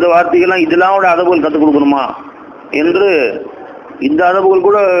இந்த வார்த்தைகள்லாம் இதெல்லாம் கூட அதபுகள் கற்றுக் கொடுக்கணுமா என்று இந்த அதபுகள்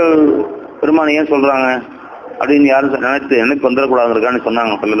கூட பெருமானை ஏன் சொல்றாங்க அப்படின்னு யாரும் எனக்கு வந்துடக்கூடாதுன்னு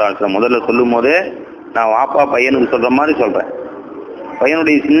சொன்னாங்க. ஸல்லல்லாஹு முதல்ல சொல்லும் போதே நான் வாப்பா பையனுக்கு சொல்ற மாதிரி சொல்றேன்.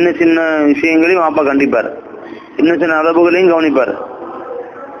 பையனுடைய சின்ன சின்ன விஷயங்களையும் வாப்பா கண்டிப்பார், சின்ன சின்ன அதபுகளையும் கவனிப்பார்.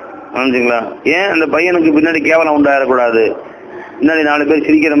 புரிஞ்சுங்களா? ஏன் அந்த பையனுக்கு பின்னாடி கேவலம் உண்டாயிடக்கூடாது, பின்னாடி 4 பேர்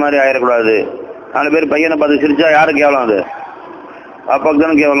சிரிக்கிற மாதிரி ஆயிடக்கூடாது. 4 பேர் பையனை பார்த்து சிரிச்சா யாரு கேவலம்? அது பாப்பாவுக்கு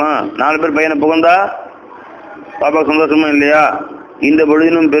தானே கேவலம். 4 பேர் பையனை புகழ்ந்தா பாப்பா சந்தோஷமா இல்லையா? இந்த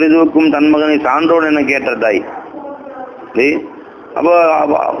பொழுதினும் பெரிதுக்கும் தன் மகனை சான்றோடு என்ன கேட்ட தாய். அப்போ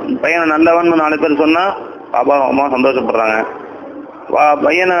பையனை நல்லவன் 4 பேர் சொன்னா பாப்பா அம்மா சந்தோஷப்படுறாங்க.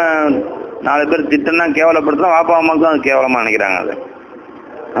 பையனை 4 பேர் திட்டனா கேவலப்படுத்தினா வாப்பா அம்மாவுக்கு தான் அது கேவலமா நினைக்கிறாங்க. அது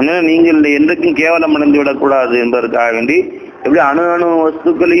அதனால நீங்கள் என்றைக்கும் கேவலம் அடைந்து விடக்கூடாது என்பதற்காக வேண்டி எப்படி அணு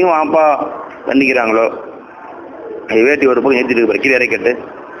வஸ்துக்களையும் வாப்பா கண்டிக்கிறாங்களோ, வேட்டி ஒரு பக்கம் ஏற்றிட்டு கீழே இறக்கட்டு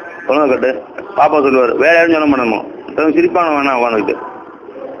உணவு கட்டு பாப்பா சொல்லுவார், வேற யாரும் சொல்ல பண்ணணும். சிரிப்பான வேணாம் உட்காந்துக்கிட்டு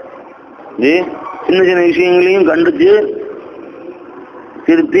சின்ன சின்ன விஷயங்களையும் கண்டிச்சு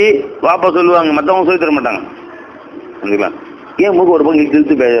திருத்தி பாப்பா சொல்லுவாங்க, மற்றவங்க சொல்லி தர மாட்டாங்க. ஏன் மூக்கு ஒரு பக்கம்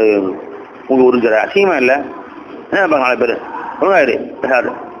திருத்தி மூக்கு உறிஞ்சிட அசிங்கமா இல்லை? என்ன 4 பேர் ஒழுங்காயிரு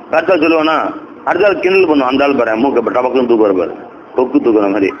அடுத்த சொல்லுவானா, அடுத்த ஆள் கிண்டல் பண்ணுவோம். அந்த ஆள் பாரு மூக்க டபக்குன்னு தூக்குற பாரு, கொக்கு தூக்குற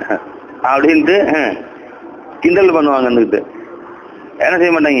மாதிரி அப்படின்ட்டு கிண்டல் பண்ணுவாங்க. வந்துக்கிட்டு என்ன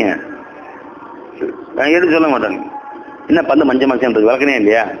செய்ய மாட்டாங்க, எடுத்து சொல்ல மாட்டாங்க. என்ன பல்லு மஞ்சள் மச்சன்றது விளக்கனே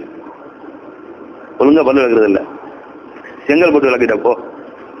இல்லையா? ஒழுங்கா பல்லு விளக்குறது இல்லை, செங்கல் போட்டு விளக்கிட்டப்போ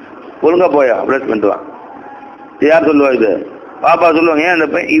ஒழுங்கா போயா ப்ரெஸ் பண்ணிட்டு வா. யார் சொல்லுவா? இது பாப்பா சொல்லுவாங்க. ஏன்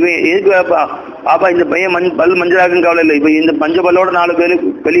அந்த இவன் எதுக்கு பாப்பா இந்த பையன் பல் மஞ்சளாக்குன்னு கவலை இல்லை. இப்போ இந்த பஞ்ச பல்லோட 4 பேர்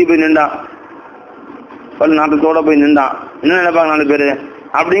வெளியே போய் நின்றான், பல் நாட்டத்தோட போய் நின்றான், என்ன நினைப்பாங்க 4 பேர்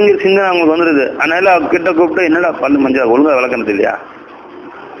அப்படிங்கிற சிந்தனை அவங்களுக்கு வந்துடுது. அதனால கிட்ட கூப்பிட்டு என்னடா பல்லு மஞ்சள் ஒழுங்கா விளக்கணது இல்லையா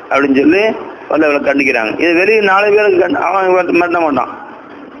அப்படின்னு சொல்லி பல்ல விளக்க கண்டிக்கிறாங்க. இது வெளியே 4 பேருக்கு அவன் மாட்ட மாட்டான்.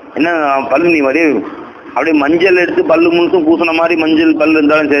 என்ன பல்லு நீ வரைய அப்படியே மஞ்சள் எடுத்து பல்லு முழுசும் பூசின மாதிரி மஞ்சள் பல்லு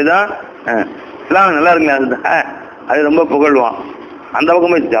இருந்தாலும் சரிதான் எல்லாம் நல்லா இருக்குங்களா அது ரொம்ப புகழ்வான். அந்த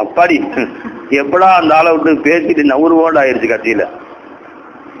பக்கமே அப்பாடி எப்படா அந்த ஆளை விட்டு பேசிட்டு நவுறுவோடு ஆயிடுச்சு. கட்சியில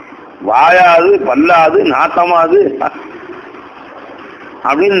வாயாது பல்லாது நாட்டமாது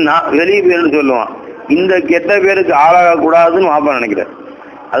அப்படின்னு வெளியே பேருன்னு சொல்லுவான். இந்த கெட்ட பேருக்கு ஆளாக கூடாதுன்னு வாப்பா நினைக்கிறேன்.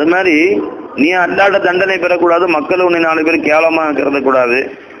 அது மாதிரி நீ அல்லாட்ட தண்டனை பெறக்கூடாது, மக்கள் உன்னை 4 பேர் கேவலமா கருதக்கூடாது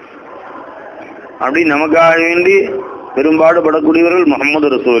அப்படி நமக்காக வேண்டி பெரும்பாடுபடக்கூடியவர்கள் முஹம்மது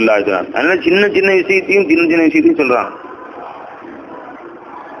ரசூலுல்லாஹி. அதனால சின்ன சின்ன விஷயத்தையும் சொல்றான்.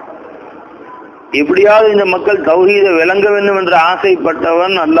 எப்படியாவது இந்த மக்கள் தௌஹீத விளங்க வேண்டும் என்று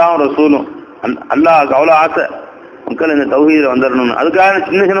ஆசைப்பட்டவன் அல்லாஹ் ரசூலும். அல்லாஹ் அவ்வளவு ஆசை மக்கள் இந்த தௌஹீத வந்துடணும்னு. அதுக்காக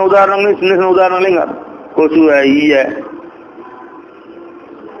சின்ன சின்ன உதாரணங்களையும் கொசுவ ஈய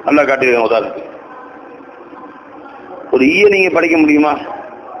அல்லாஹ் காட்டுவேன். உதாரணம் ஒரு ஈய நீங்க படைக்க முடியுமா?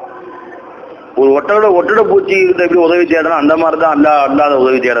 ஒரு ஒட்டட பூச்சி எப்படி உதவி தேடணும் அந்த மாதிரி தான் அல்லாத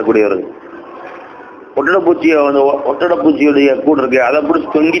உதவி தேடக்கூடியவர்கள். ஒட்டட பூச்சியுடைய கூட இருக்கு, அதை பிடிச்சி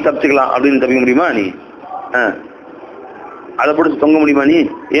தொங்கி தப்பிச்சுக்கலாம் அப்படின்னு தப்பிக்க முடியுமா நீ? அதை பிடிச்சி தொங்க முடியுமா நீ?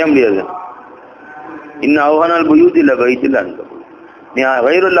 ஏன் முடியாது? இன்னும் அவ்வளவு புயூத்தி இல்லை வயிற்று இல்லை. நீ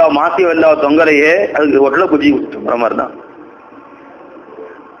வயிறு இல்லா மாசி இல்லா தொங்கலையே அதுக்கு ஒட்டட பூச்சி தொங்குற மாதிரி தான்.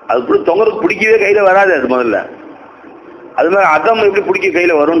 அது பிடிச்சி தொங்கறதுக்கு பிடிக்கவே கையில வராது. அது முதல்ல அது மாதிரி அதம் எப்படி பிடிக்க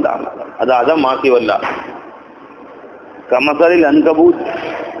கையில வரும் தான். அது அதம் மாசி வரல கமசலில் அன்கபூத்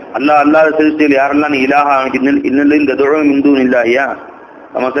அல்லாத சிறுத்தையில் யாரெல்லாம் நீ இலாஹா இன்னலின் கதுழும் இந்து இல்லாயா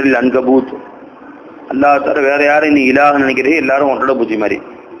கமசலில் அன்கபூத் அல்லாஹ் தவிர வேற யாரும் நீ இலாஹ்னு நினைக்கிறீங்க, எல்லாரும் ஒன்றோட பூச்சி மாதிரி.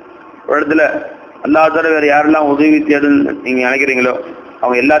 ஒரு இடத்துல அல்லாஹ் தவிர வேற யாரெல்லாம் உதவி தேடுன்னு நீங்க நினைக்கிறீங்களோ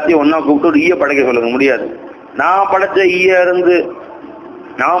அவங்க எல்லாத்தையும் ஒன்னா கூப்பிட்டு ஒரு ஈய படைக்க சொல்லுங்க. முடியாது. நான் படைச்ச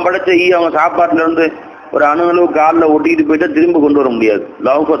ஈய அவங்க சாப்பாட்டுல இருந்து ஒரு அணுகளவு காலில் ஒட்டிக்கிட்டு போயிட்டா திரும்ப கொண்டு வர முடியாது.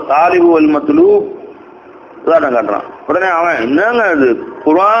 லவ் தாலிபு வல் மத்லூப் உதாரணம் காட்டுறான். உடனே அவன் என்னங்க இது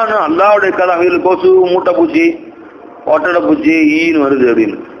குர்ஆன் அல்லாஹ்வுடைய கதை, அவங்களுக்கு கொசு, மூட்டை பூச்சி, ஒட்டடை பூச்சி, ஈன்னு வருது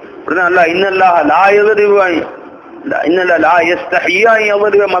அப்படின்னு. உடனே அல்லாஹ் இன்னல்லாஹ லா யத்ரிபு இன்னல்லாஹ லா யஸ்தஹி அன்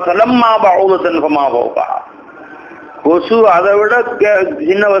யத்ரிப மஸலம் மா பஊதத்தன் ஃபமா ஃபௌகஹா. கொசு அதை விட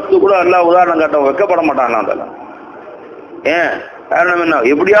சின்ன வஸ்து கூட அல்லாஹ் உதாரணம் காட்ட வைக்கப்பட மாட்டான். அதெல்லாம் ஏன் காரணம் என்ன?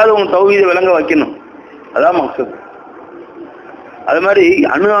 எப்படியாவது உங்க தௌஹீதை விளங்க வைக்கணும், அதான் மக்சத். அது மாதிரி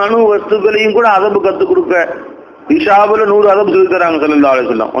அணு வஸ்துக்களையும் கூட அதப்பு கற்றுக் கொடுக்க இஷாபுல 100 அதப்பு சொல்லி தராங்க ஸல்லல்லாஹு அலைஹி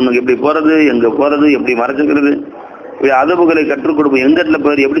வஸல்லம். உனக்கு எப்படி போறது, எங்க போறது, எப்படி மறைச்சுக்கிறது, இப்படி அதப்புகளை கற்றுக் கொடுப்போம். எங்கத்துல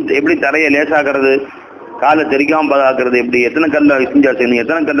போய் எப்படி தரையை லேசாக்குறது, காலை தெரிக்காம பாதுகாக்கிறது, எப்படி எத்தனை கல்ல செஞ்சா செய்யணும்,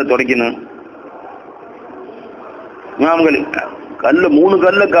 எத்தனை கல்ல துடைக்கணும். கல்லு 3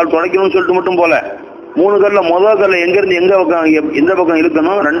 கல்ல துடைக்கணும்னு சொல்லிட்டு மட்டும் போல 3 கல்ல முதல் கல்ல எங்க இருந்து எந்த பக்கம்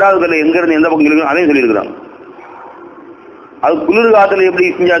இழுக்கணும், 2வது கல்ல எங்க இருந்து எந்த பக்கம் இழுக்கணும் அதையும் சொல்லியிருக்கிறாங்க. அது குளிர் காத்துல எப்படி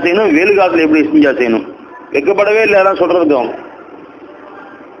செஞ்சா செய்யணும், வெயில் காத்துல எப்படி செஞ்சா செய்யணும் வைக்கப்படவே இல்லை. அதான் சொல்றதுக்கு அவங்க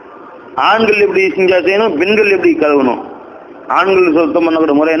ஆண்கள் எப்படி செஞ்சா செய்யணும், பெண்கள் எப்படி கழுவணும். ஆண்கள் சுத்தம்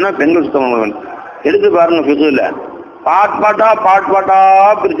பண்ணக்கூடிய முறை என்ன, பெண்கள் சுத்தம் பண்ண வேண்டும். எடுத்து பாருங்க ஃபிக்ஹ்ல பாட்டா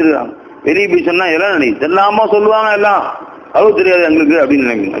பிரிச்சிருக்காங்க. வெளியே போய் சொன்னா எல்லாம் நினைக்கு எல்லாமா சொல்லுவாங்க, எல்லாம் அது தெரியாது எங்களுக்கு அப்படின்னு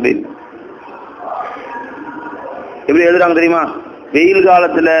நினைக்கணும். அப்படின்னு எப்படி எழுதுறாங்க தெரியுமா? வெயில்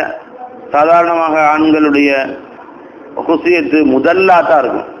காலத்துல சாதாரணமாக ஆண்களுடைய குசியத்து முதல்லாத்தான்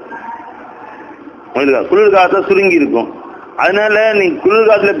இருக்கும். குளிர் காலத்துல சுருங்கி இருக்கும். அதனால நீ குளிர்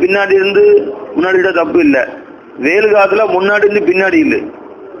காலத்துல பின்னாடி இருந்து முன்னாடி தப்பு இல்லை, வெயில் காலத்துல முன்னாடி இருந்து பின்னாடி இல்லை.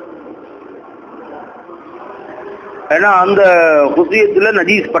 ஏன்னா அந்த குசியத்துல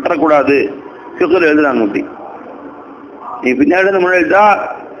நஜீஸ் பற்றக்கூடாது ஃபிக்ஹ்ல எழுதுறாங்க. அப்படி நீ பின்னாடி இருந்து முன்னாடி தான்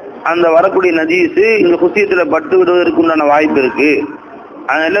அந்த வரக்கூடிய நஜீஸ் இந்த குசியத்துல பட்டு விடுவதற்கு உண்டான வாய்ப்பு இருக்கு.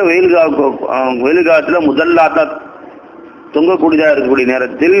 அதனால வெயில் காலத்துல முதல்லாத்தா தொங்கக்கூடியதா இருக்கக்கூடிய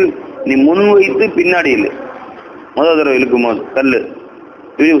நேரத்தில் நீ முன் வைத்து பின்னாடி இல்லை, முதல் தடவை இழுக்கும் போது கல்லு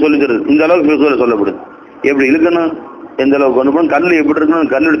சொல்லி தருது. இந்த அளவுக்கு ஃபிக்ஹ்ல சொல்லப்படுது. எப்படி இழுக்கணும், எந்த அளவுக்கு கொண்டு போகணும், கல்லு எப்படி இருக்கணும்,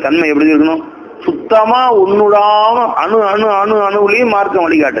 கல்லுடைய தன்மை எப்படி இருக்கணும், சுத்தமா ஒன்னுடாம அணுலையும் மார்க்கம்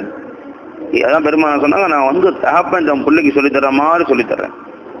வழிகாட்டுது. அதான் பெருமாள் சொன்னாங்க, நான் தகப்பன் தன் பிள்ளைக்கு சொல்லித்தர மாதிரி சொல்லித்தரேன்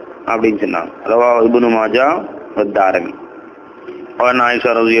அப்படின்னு சொன்னாங்க. ரவா இப்னு மாஜா வத்தாரமி.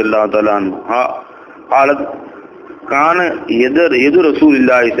 ஆயிஷா ரலியல்லாஹு தஆலா அன்ஹா قالت كان يد رسول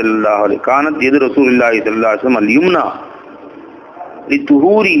الله صلى الله عليه كانت يد رسول الله صلى الله عليه وسلم اليمنى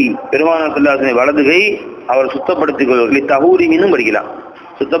لطهوره. பெருமானார் ஸல்லல்லாஹு அலைஹி வஸல்லம் வலது கை அவர் சுத்தப்படுத்திக் கொள்வதற்கு தஹூரின்னு படிக்கலாம்,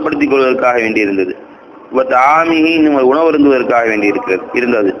 சுத்தப்படுத்திக் கொள்வதற்காக வேண்டி இருந்தது. ஆமிஹி உணவு இருந்துவதற்காக வேண்டி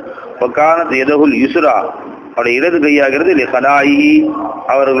இருந்தது. கானத் யதஹுல் யுஸ்ரா அவருடைய இடது கையாகிறது கலாயி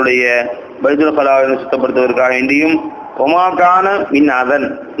அவர்களுடைய பைத்துல் கலாவை சுத்தப்படுத்துவதற்காக வேண்டியும். ஒமா கான மின் அதன்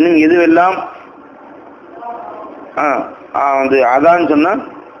இன்னும் எதுவெல்லாம் அதான் சொன்னா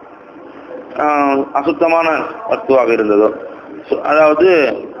அசுத்தமான வஸ்துவாக இருந்ததோ, அதாவது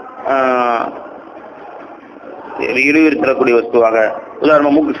இழுவிர் தரக்கூடிய வஸ்துவாக,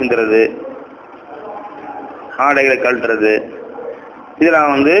 உதாரணமா மூக்கு சிந்துறது, ஆடைகளை கழட்டுறது,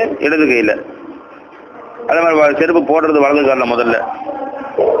 இதெல்லாம் இடது கையில. அதே மாதிரி செருப்பு போடுறது வலது காலில், முதல்ல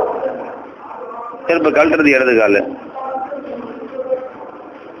செருப்பு கழட்டுறது இடது காலில்.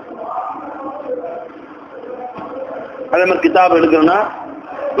 அதே மாதிரி கிதாப் எடுக்கணும்னா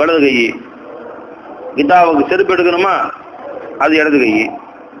வலது கை, கிதாபுக்கு செருப்பு எடுக்கணுமா அது இடது கை,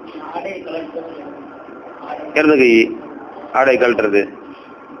 இடது கை ஆடை கழட்டுறது.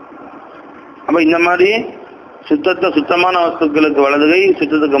 அப்ப இந்த மாதிரி சுத்தமான வஸ்துக்களுக்கு வலது கை,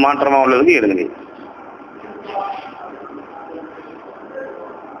 சுத்தத்துக்கு மாற்றமா உள்ளதுக்கு இடது கை.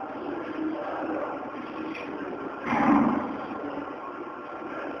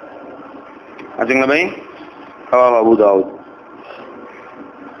 ஆச்சுங்களா பை? அபூ தாவூத்.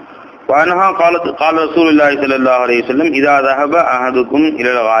 وعنها قال رسول الله صلى الله عليه وسلم اذا ذهب احدكم الى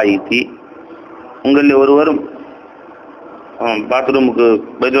الغائط. உங்களில் ஒருவர் பாத்ரூமுக்கு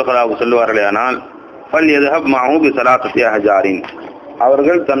பைத்துல் கலாவுக்கு செல்வார்களே ஆனால் فليذهب معه بثلاثه احجار.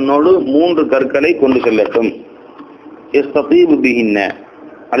 அவர்கள் தன்னோடு 3 கற்களை கொண்டு செல்லட்டும். يستطيب بهن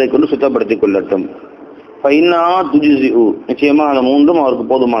அதை கொண்டு சுத்தப்படுத்திக் கொள்ளட்டும். فإنها تجزئ நிச்சயமா அந்த 3ம் அவருக்கு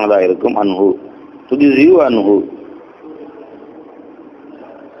போதுமானதாக இருக்கும். அன்ஹு تجزئ அன்ஹு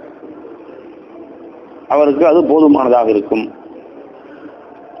அவருக்கு அது போதுமானதாக இருக்கும்.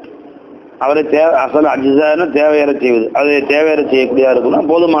 அவரை அசல் அஜிசான தேவையற செய்வது, அது தேவையற செய்யக்கூடியதா இருக்கும்னா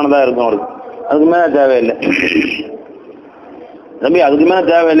போதுமானதாக இருக்கும் அவருக்கு. அதுக்கு மேலே தேவையில்லை தம்பி, அதுக்கு மேலே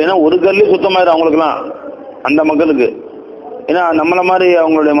தேவையில்லைன்னா ஒரு கல்லு சுத்தமாயிரும் அவங்களுக்குலாம், அந்த மக்களுக்கு. ஏன்னா நம்மளை மாதிரி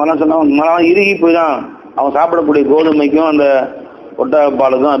அவங்களுடைய மனம் இறுகி போய் தான் அவங்க சாப்பிடக்கூடிய கோதுமைக்கும் அந்த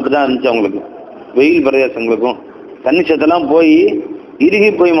ஒட்டப்பாலுக்கும் அப்படிதான் இருந்துச்சு அவங்களுக்கு. வெயில் பிரதேசங்களுக்கும் தண்ணி சத்தெல்லாம் போய் இறுகி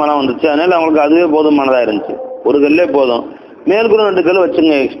போய் மனம் வந்துச்சு. அதனால அவங்களுக்கு அதுவே போதுமானதாக இருந்துச்சு. ஒரு கல்லே போதும், மேற்கூட 2 கல்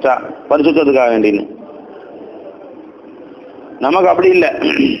வச்சுங்க எக்ஸ்ட்ரா பரிசுத்தத்துக்காக வேண்டின்னு. நமக்கு அப்படி இல்லை.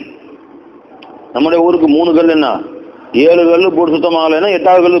 நம்முடைய ஊருக்கு 3 கல் என்ன 7 கல் போட்டு சுத்தமாகலைன்னா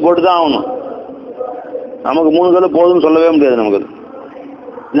 8வது கல் போட்டு தான் ஆகணும். நமக்கு 3 கல் போதும்னு சொல்லவே முடியாது. நமக்கு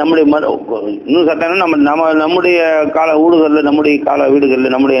நம்முடைய இன்னும் சட்டம் நம்முடைய கால ஊடுகளில், நம்முடைய கால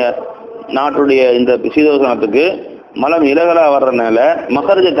வீடுகளில், நம்முடைய நாட்டுடைய இந்த சீதோசனத்துக்கு மலம் இலகலாக வர்றதுனால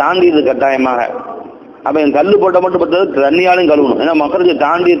மகரஜை தாண்டியது கட்டாயமாக. அப்போ என் கல் போட்ட மட்டும் பற்றது, தண்ணியாலும் கழுவணும். ஏன்னா மகரஜை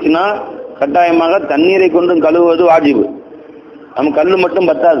தாண்டிடுச்சுன்னா கட்டாயமாக தண்ணீரை கொண்டு கழுவுவது வாஜிபு. நம்ம கல் மட்டும்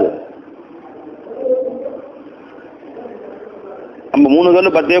பத்தாது. நம்ம 3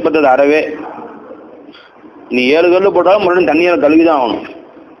 கல் பத்தது அறவே. நீ 7 கல் போட்டாலும் மறுபடியும் தண்ணியால் கழுவிதான் ஆகணும்.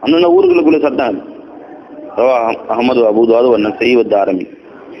 அந்தந்த ஊர்களுக்குள்ள சட்டம். அஹமது அபூதாது வன்னசை வந்த ஆரம்பி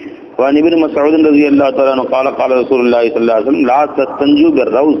وعن ابن مسعود رضي الله تعالى عنه قال قال رسول الله صلى الله عليه وسلم لا تستنجوا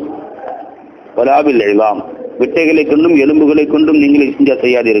بالروث ولا بالعظام. விட்டைகளை கொண்டும் எலும்புகளை கொண்டும் நீங்கள் இஸ்திஞ்சா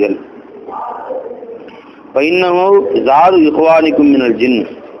செய்யாதீர்கள். فإنه زاد إخوانكم من الجن.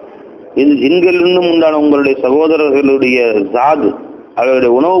 இது ஜின்களிலிருந்தும் உண்டான உங்களுடைய சகோதரர்களுடைய ஜாது,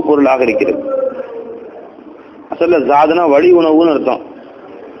 அவருடைய உணவுப் பொருளாக இருக்கிறது. அசல்ல ஜாதுனா வழி உணவுன்னு அர்த்தம்.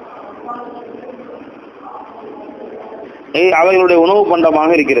 அவைகளுடைய உணவு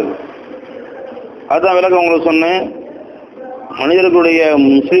பண்டமாக இருக்கிறது. அதுதான் விளக்கம் உங்களுக்கு சொன்னேன். மனிதர்களுடைய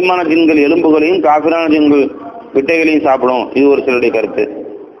முஸ்லிமான ஜின்கள் எலும்புகளையும் காபிரான ஜின்கள் விட்டைகளையும் சாப்பிடும். இது ஒரு சிலருடைய கருத்து.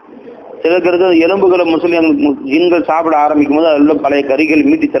 சில கருத்து எலும்புகளை முஸ்லிம் ஜின்கள் சாப்பிட ஆரம்பிக்கும் போது அதில் உள்ள பழைய கறிகள்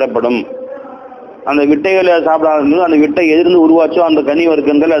மீட்டி தரப்படும். அந்த விட்டைகளை சாப்பிட ஆரம்பிக்கும் அந்த விட்டை எதிர்ந்து உருவாச்சோ அந்த கனி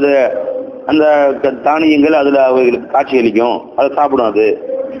வர்க்கங்கள், அது அந்த தானியங்கள் அதில் அவைகளுக்கு காட்சி அளிக்கும், அதை சாப்பிடும். அது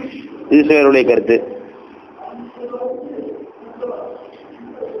இது சிலருடைய கருத்து.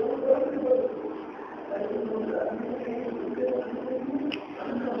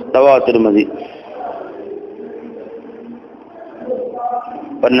 தவா திருமதி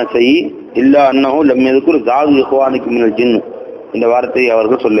பன்னசை இல்லா அன்னஹு லம் யذكر ஜாது இஹ்வானிக்கும் மினல் ஜின். இந்த வார்த்தையை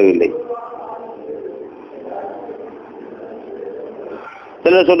அவர்கள் சொல்லவில்லை.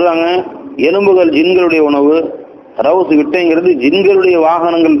 சிலர் சொல்றாங்க எலும்புகள் ஜின்களுடைய உணவு, ரவுஸ் விட்டைங்கிறது ஜின்களுடைய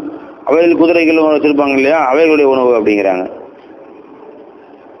வாகனங்கள், அவைகள் குதிரைகள் வச்சிருப்பாங்க இல்லையா, அவைகளுடைய உணவு அப்படிங்கிறாங்க.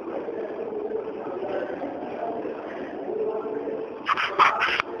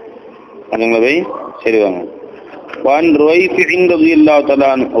 வை சரி வாங்க. وعن رويفع رضي الله تعالى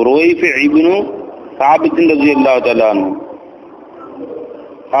عنه رويفع ابن ثابت رضي الله تعالى عنه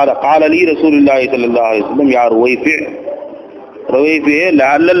قال لي رسول الله صلى الله عليه وسلم يا رويفع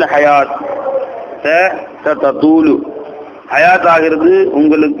لعل الحياة ستطول. ஹயாத் ஆகிறது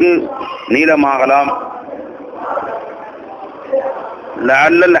உங்களுக்கு நீளமாகலாம்.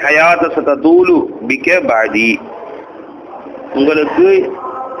 لعل الحياة ستطول بك بعدي. உங்களுக்கு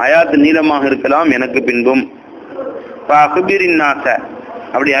ஹயாத் நீளமாக இருக்கலாம் எனக்கு பின்பும்.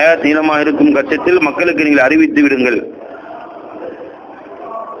 அப்படி ஹயாத் நீளமாக இருக்கும் பட்சத்தில் மக்களுக்கு நீங்கள் அறிவித்து விடுங்கள்.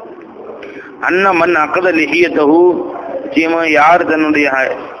 அன்னமன் அக்கத லிஹியத்தஹு, நிச்சயமா யார் தன்னுடைய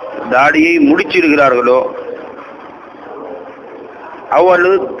தாடியை முடிச்சிடுகிறார்களோ,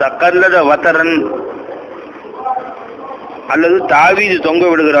 அவளு தக்கல்லத வத்தரன் அல்லது தாவீது தொங்க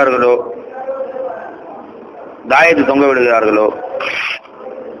விடுகிறார்களோ, தாயத்து தொங்க விடுகிறார்களோ,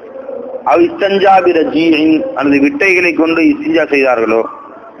 இஸ்தஞ்சா பிரஜீன் அல்லது விட்டைகளை கொண்டு இஸ்திஞ்சா செய்தார்களோ,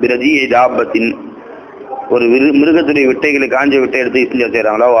 பிரஜீயை தாபத்தின் ஒரு மிருகத்துடைய விட்டைகளை காஞ்ச விட்டை எடுத்து இஸ்திஞ்சா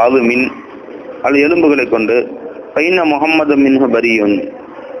செய்கிறாங்களோ, அது மின் அல்லது எலும்புகளை கொண்டு பைன முகம்மது மின்ஹு பரியுன்,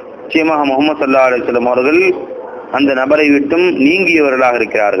 நிச்சயமாக முகமது ஸல்லல்லாஹு அலைஹி வஸல்லம் அவர்கள் அந்த நபரை விட்டும் நீங்கியவர்களாக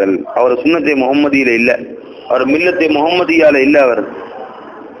இருக்கிறார்கள். அவர் சுன்னத்தை முகம்மதியில இல்லை, அவர் மில்லத்தை முகம்மதியால இல்லை, அவர்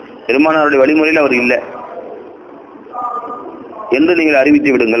பெருமானாருடைய வழிமுறையில் அவர் இல்லை என்று நீங்கள் அறிவித்து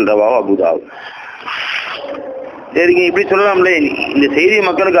விடுங்கள். ரவாஹு அபூ தாவூத். சரிங்க, இப்படி சொல்லலாம்ல, இந்த செய்தியை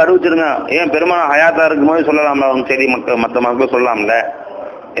மக்களுக்கு அறிவிச்சிருங்க. ஏன் பெருமான ஹயாத்தா இருக்கும் போது சொல்லலாம்ல, அவங்க செய்தி மற்ற மக்கள் சொல்லலாம்ல.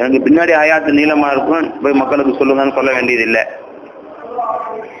 எனக்கு பின்னாடி ஹயாத்து நீளமா இருக்கும், போய் மக்களுக்கு சொல்லுங்கன்னு சொல்ல வேண்டியது இல்லை.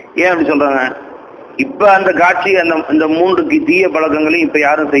 ஏன் அப்படி சொல்றாங்க? இப்ப அந்த காட்சி, அந்த 3 தீய பழக்கங்களையும் இப்ப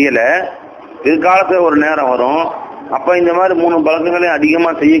யாரும் செய்யல. பிற்காலத்துல ஒரு நேரம் வரும், அப்ப இந்த மாதிரி 3 பழக்கங்களையும்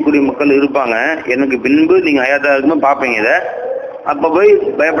அதிகமா செய்யக்கூடிய மக்கள் இருப்பாங்க. எனக்கு பின்பு நீங்க ஹயாத்தா இருக்கும்போது பார்ப்பீங்க. இதை அப்ப போய்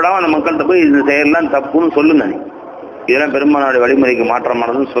பயப்படாம அந்த மக்கள்கிட்ட போய் இந்த செயல்லாம் தப்புன்னு சொல்லுங்க, இதெல்லாம் பெருமானாருடைய வழிமுறைக்கு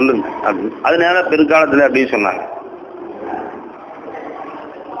மாற்றமானதுன்னு சொல்லுங்க. அதனால பிற்காலத்துல அப்படின்னு சொன்னாங்க.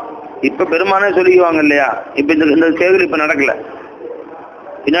 இப்ப பெருமானே சொல்லிக்குவாங்க இல்லையா? இப்ப இந்த செயல்கள் இப்ப நடக்கல,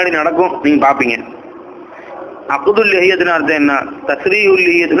 பின்னாடி நடக்கும், நீங்க பாப்பீங்க. அக்குதுல் லிஹியத்துனா அர்த்தம் என்ன? தஸ்ரீஉல்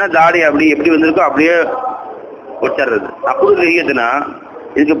லிஹியத்துனா தாடி அப்படி எப்படி வந்திருக்கோ அப்படியே வச்சிடுறது. அக்குதுல் லிஹியத்துனா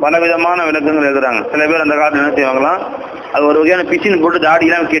இதுக்கு பல விதமான விளக்கங்கள் எழுதுறாங்க. சில பேர் அந்த காலத்துல என்ன செய்வாங்களாம், அது ஒரு வகையான பிச்சின் போட்டு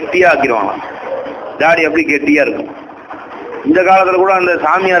தாடியெல்லாம் கெட்டியா ஆக்கிடுவாங்களாம். தாடி அப்படி கெட்டியா இருக்கும். இந்த காலத்துல கூட அந்த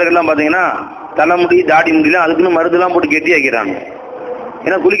சாமியார்கள்லாம் பாத்தீங்கன்னா தலைமுடி தாடி முடியல அதுக்குன்னு மருந்துலாம் போட்டு கெட்டி ஆக்கிறாங்க.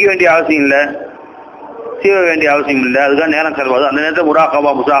 ஏன்னா குளிக்க வேண்டிய அவசியம் இல்லை, சீவ வேண்டிய அவசியம் இல்லை, அதுதான் நேரம் செலவாது. அந்த நேரத்தில்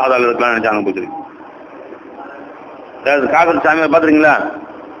முராகபா முசாஹதால் இருக்கலாம்னு நினைச்சாங்க. போச்சு காசல் சாமியார் பாத்துறீங்களா?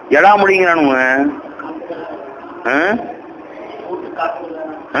 எடா முடிங்கிறானுங்க,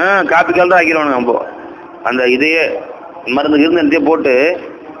 காப்பிக்கால் தான் ஆக்கிடுவானுங்க. அப்போ அந்த இதையே மருந்து இருந்தே போட்டு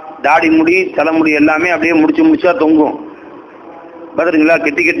தாடி முடி தலைமுடி எல்லாமே அப்படியே முடிச்சா தொங்கும். பார்த்துருக்கீங்களா?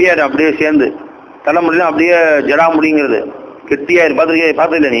 கெட்டி கெட்டியா அப்படியே சேர்ந்து தலைமுடிலாம் அப்படியே ஜடா முடிங்கிறது கெட்டியா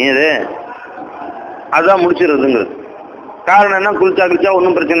பார்த்துக்கல நீ இது, அதுதான் முடிச்சிடுறதுங்கிறது. காரணம் என்ன? குளிச்சா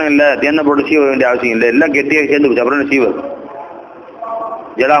ஒன்றும் பிரச்சனை இல்லை, எண்ணெய் போட்டு சீவ வேண்டிய அவசியம் இல்லை, எல்லாம் கெட்டியாக சேர்ந்து போச்சு. அப்புறம் சீவது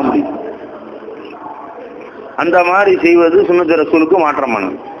ஜடா முடி. அந்த மாதிரி செய்வது சுன்னத்து ரசூலுக்கு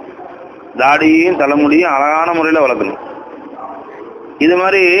மாற்றமானது. தாடியையும் தலைமுடியும் அழகான முறையில் வளர்க்கணும். இது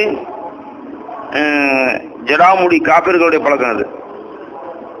மாதிரி ஜடாமுடி காப்பீர்களுடைய பழக்கம் அது,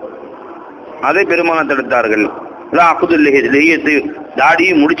 அதை பெருமான தடுத்தார்கள். அக்குதுல் லிஹியத்து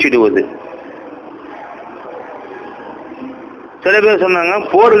தாடியை முடிச்சிடுவது. சில பேர் சொன்னாங்க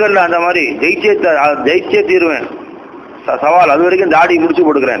போர்கள்ல அந்த மாதிரி ஜெயிச்சே தீருவேன் சவால், அது வரைக்கும் தாடி முடிச்சு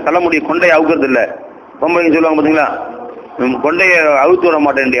போட்டுக்கிறேன், தலைமுடியை கொண்டையை அவுக்கிறது இல்லை. பொம்பளைங்க சொல்லுவாங்க பார்த்தீங்களா, கொண்டையை அவுத்து விட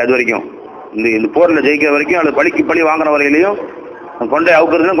மாட்டேன் அது வரைக்கும், இந்த போரில் ஜெயிக்கிற வரைக்கும், அது பழி வாங்குற வரையிலையும் கொண்டையை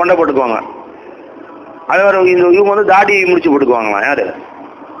அவுக்கிறதுனா கொண்டை போட்டுக்குவாங்க. அதே மாதிரி இவங்க வந்து தாடியை முடிச்சு போட்டுக்குவாங்களாம். யாரு?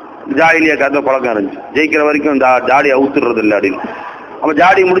 ஜாலியிலேயே கருத்த பழக்கம் இருந்துச்சு, ஜெயிக்கிற வரைக்கும் தாடி அவுத்துடுறது இல்லை அப்படின்னு. அப்போ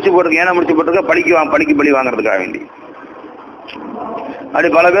தாடி முடிச்சு போட்டுருக்கு, ஏன்னா முடிச்சு போட்டுருக்க பழிக்கு பழி வாங்குறதுக்காக வேண்டி அப்படி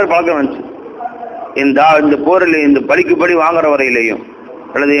பல பேர் பழக்கம் வந்துச்சு. இந்த போரில் இந்த பழி வாங்குற வரையிலையும்,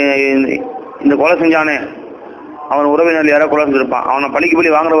 அல்லது இந்த கொலை செஞ்சானே அவன் உறவினர் யாரோ கொலை செஞ்சிருப்பான், அவனை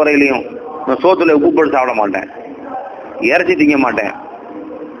பழி வாங்குற வரையிலையும் நான் சோத்துல உப்பு போட்டு சாப்பிட மாட்டேன், இறைச்சி திங்க மாட்டேன்,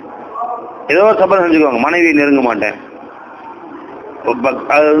 ஏதோ சபதம் செஞ்சுக்குவாங்க, மனைவியை நெருங்க மாட்டேன்,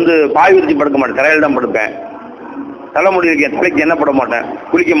 அது வந்து பாய் விரிச்சு படுக்க மாட்டேன், தரையில் தான் படுப்பேன், தலைமுடி இருக்கேன், தலைக்கு எண்ணெய் போட மாட்டேன்,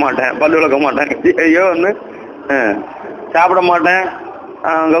 குளிக்க மாட்டேன், பல்லு விளக்க மாட்டேன், ஐயோ வந்து சாப்பிட மாட்டேன்,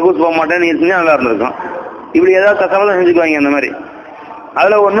 கக்கூஸ் போக மாட்டேன், நீ செஞ்சா நல்லா இருந்திருக்கும். இப்படி ஏதாவது சபதம் செஞ்சுக்குவாங்க அந்த மாதிரி.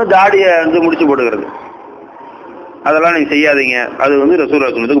 அதில் ஒன்று தாடியை வந்து முடிச்சு போட்டுக்கிறது. அதெல்லாம் நீங்கள் செய்யாதீங்க, அது வந்து ரசூல்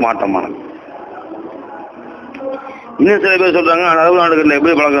சொன்னதுக்கு மாற்றமானது. இன்னும் சில பேர் சொல்கிறாங்க, அரபு நாடுகளில்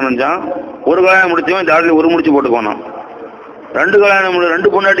எப்படி பழக்கம் இருந்துச்சா, ஒரு கல்யாணம் முடிச்சவன் தாடியில் ஒரு முடிச்சு போட்டுக்கணும், ரெண்டு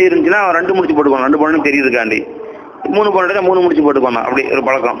பொண்டாட்டி இருந்துச்சுன்னா அவன் 2 முடிச்சு போட்டுக்கணும், 2 பொண்ணு தெரியுதுக்காண்டி, 3 பொண்டாட்டி 3 முடிச்சு போட்டுக்கணும், அப்படி ஒரு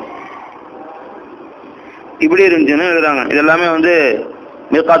பழக்கம் இப்படி இருந்துச்சுன்னு எழுதுறாங்க. இதெல்லாமே வந்து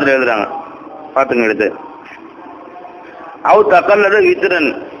மிர்காத்தில் எழுதுறாங்க, பார்த்துங்க எடுத்து. தக்கல்லது வித்திரன்,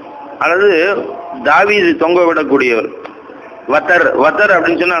 அல்லது தாவீது தொங்க விடக்கூடியவர். வத்தர்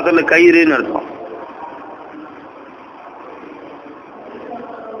அப்படின்னு சொன்னா அசல்ல கயிறுன்னு அர்த்தம்.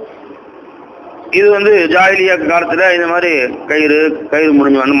 இது வந்து ஜாஹிலியா காலத்துல இந்த மாதிரி கயிறு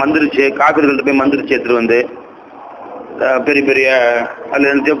முடிஞ்சு வந்து மந்திரிச்சு, காப்பீர்கள்ட்ட போய் மந்திரிச்சு எடுத்துட்டு வந்து பெரிய பெரிய அதுல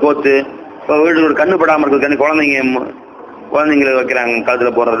இருந்துச்சே கோத்து, இப்போ வீடு கண்ணு படாமல் இருக்கிறது, குழந்தைங்களை வைக்கிறாங்க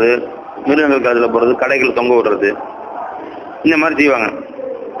கழுத்தில் போடுறது, மிருகங்கள் கழுத்தில் போடுறது, கடைகள் தொங்க விடுறது, இந்த மாதிரி செய்வாங்க.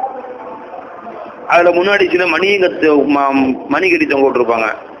 அதில் முன்னாடி சில மணி கட்டி தொங்க விட்டுருப்பாங்க,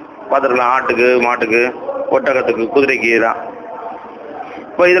 பார்த்துருக்கலாம். ஆட்டுக்கு, மாட்டுக்கு, ஒட்டகத்துக்கு, குதிரைக்கு தான்.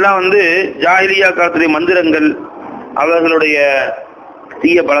 இப்போ இதெல்லாம் வந்து ஜாஹிலியா காலத்துடைய மந்திரங்கள், அவர்களுடைய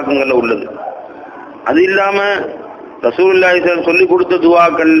தீய பழக்கங்கள்ல உள்ளது. அது இல்லாம ரசூலுல்லாஹி சொல்லி கொடுத்த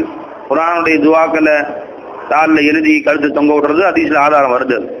துவாக்கள், குர்ஆனுடைய துவாக்களை தாளில் எழுதி கழுத்து தொங்க விடுறது ஹதீஸ்ல ஆதாரம்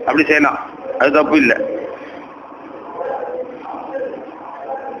வருது, அப்படி செய்யலாம், அது தப்பு இல்லை.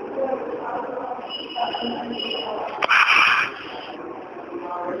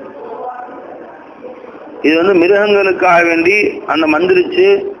 இது வந்து மிருகங்களுக்காக வேண்டி அந்த மந்திரிச்சு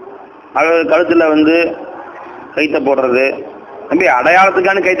கழுத்துல வந்து கைத்த போடுறது, தம்பி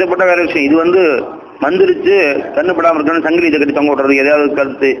அடையாளத்துக்கான கைத்த போட்ட வேற விஷயம். இது வந்து மந்திரிச்சு கண்ணுப்படாமல் இருக்கணும், சங்கிலியை கட்டி தொங்க விடுறது, எதையாவது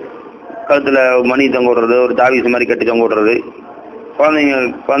கழுத்துல மணி தொங்க விடுறது, ஒரு தாவீஸ் மாதிரி கட்டி தொங்க விடுறது,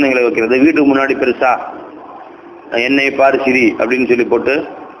 குழந்தைங்களை வைக்கிறது, வீட்டுக்கு முன்னாடி பெருசா என்னை பாரு சிரி அப்படின்னு சொல்லி போட்டு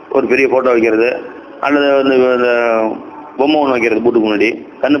ஒரு பெரிய போட்டோ வைக்கிறது, அல்லது வந்து பொம்மை ஒன்று வைக்கிறது வீட்டுக்கு முன்னாடி,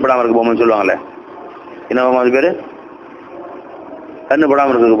 கண்ணுப்படாமல் இருக்க பொம்மைன்னு சொல்லுவாங்களே, என்ன பொம்மை அது பேர்? கண்ணு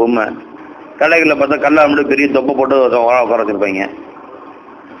படாமல் இருக்குது பொம்மை. கடைகளில் பார்த்தா கல்லா மட்டும் பெரிய தொப்பை போட்டு உட்கார வச்சுருப்பாங்க,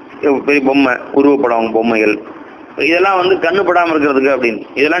 பெரிய பொம்மை, உருவப்படம் பொம்மைகள், இதெல்லாம் வந்து கண்ணு படாமல் இருக்கிறதுக்கு அப்படின்னு,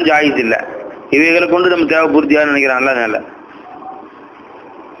 இதெல்லாம் ஜாயிஸ் இல்லை. இவைகளை கொண்டு நம்ம தேவை பூர்த்தியாக நினைக்கிறான்ல, நல்ல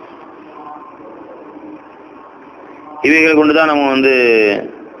இவைகளை கொண்டுதான் நம்ம வந்து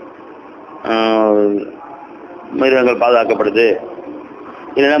மிருகங்கள் பாதுகாக்கப்படுது,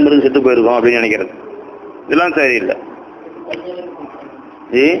 இல்லைன்னா மிருகம் செத்து போயிருக்கோம் அப்படின்னு நினைக்கிறது. இதெல்லாம் சரியில்லை.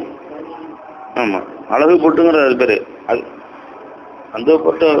 ஆமா, அழகு பொட்டுங்கிறது அது பேரு. அது அந்த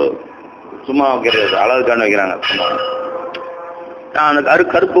பொட்டு சும்மா வைக்கிறது, அழகுக்கான வைக்கிறாங்க. அந்த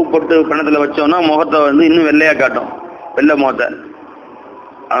கருப்பு பொட்டு கணத்துல வச்சோம்னா முகத்தை வந்து இன்னும் வெள்ளையா காட்டும், வெள்ளை முகத்தை.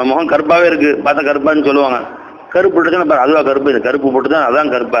 அந்த முகம் கருப்பாவே இருக்கு, பார்த்தா கருப்பான்னு சொல்லுவாங்க. கருப்பு போட்டுச்சுன்னா அதுவா கருப்பு, இது கருப்பு போட்டு தான்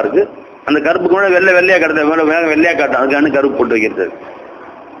அதான் கருப்பா இருக்கு. அந்த கருப்புக்கு கூட வெள்ளையா காட்டுறது, வெள்ளையா காட்டும், அதுக்கான கருப்பு போட்டு வைக்கிறது.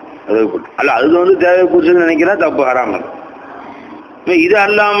 அது போட்டு அல்ல, அதுக்கு வந்து தேவை பூச்சுன்னு நினைக்கிறா தப்பு, ஹராமல். இது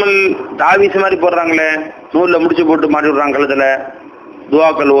அல்லாமல் தாவீஸ் மாதிரி போடுறாங்களே, நூல்ல முடிச்சு போட்டு மாட்டி விடுறாங்க கழுத்துல,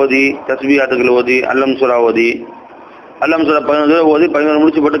 துவாக்கள் ஓதி, தஸ்பீஹாத்துக்கள் ஓதி, அல்லம் சூரா ஓதி, அல்லம் சூரா 11 ஓதி 11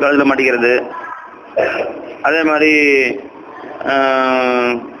 முடிச்சு போட்டு கழுத்துல மாட்டிக்கிறது. அதே மாதிரி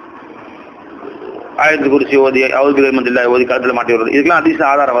ஆயத்து குர்சி ஓதி, அவுது கலிமத்தில்லா ஓதி கழுத்துல மாட்டி விடுறது. இதுக்கெல்லாம் அதிக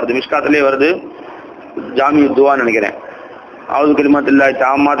ஆதாரம் வருது, மிஷ்காத்திலே வருது, ஜாமி துவான்னு நினைக்கிறேன். அவுது கலிமத்தில்லா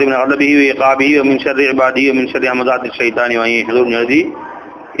தாம்மாத்தி மின் கதபிஹி வ இகாபிஹி வ மின் ஷர்ரி இபாதிஹி வ மின் ஷர்ரி ஹமஸாத்தி ஷைத்தானி வ யஹ்துர்னு எழுதி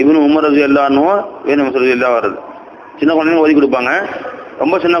இப்னு உமர் ரலியல்லாஹு அன்ஹு வேணும் ரலியல்லாஹு வருது. சின்ன குழந்தைங்க ஓதி கொடுப்பாங்க.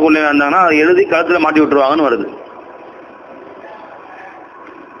 ரொம்ப சின்ன குழந்தைங்க இருந்தாங்கன்னா அதை எழுதி கழுத்துல மாட்டி விட்டுருவாங்கன்னு வருது.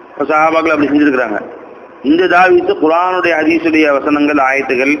 சஹாபாக்கள் அப்படி செஞ்சிருக்கிறாங்க. இந்த தாவீஸ் குர்ஆனுடைய ஹதீஸுடைய வசனங்கள்,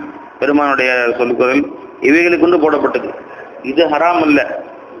 ஆயத்துகள், பெருமானுடைய சொல்லுக்குறள் இவைகளை கொண்டு போடப்பட்டது. இது ஹராம் அல்ல,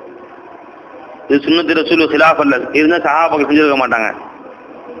 இது சுன்னத்து ரசூல் ஹிலாஃப் அல்ல. இருந்தால் சஹாபாக்கள் செஞ்சிருக்க மாட்டாங்க.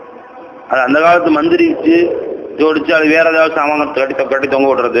 அது அந்த காலத்து மந்திரிச்சு ஜோடிச்சு அது வேற ஏதாவது சாமான் கட்டி தொங்க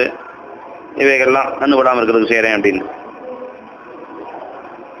விடுறது, இவைகள்லாம் கண்ணு படாமல் இருக்கிறதுக்கு செய்கிறேன் அப்படின்னு.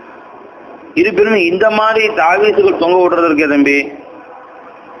 இருப்பினும் இந்த மாதிரி தாவீசுகள் தொங்க விடுறது இருக்கே தம்பி,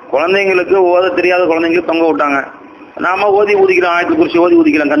 குழந்தைங்களுக்கு ஓத தெரியாத குழந்தைங்களுக்கு தொங்க விட்டாங்க. நாம ஓதி ஊதிக்கலாம், ஆயத்து குறிச்சி ஓதி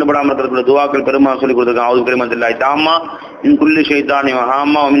ஊதிக்கலாம், கண்டுபடாமல் இருக்கிறது. துவாக்கள் பெருமா சொல்லி கொடுத்துருக்காங்க. அவுது கலிமத்தில்லாஹி தாம்மா மின் குல்லி ஷைத்தானி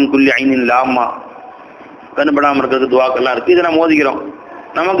வஹாம்மா மின் குல்லி ஐனின் லாம்மா, கண்டுபடாமல் இருக்கிறது துவாக்கள்லாம் இருக்கு. இதை நம்ம ஓதிக்கிறோம்.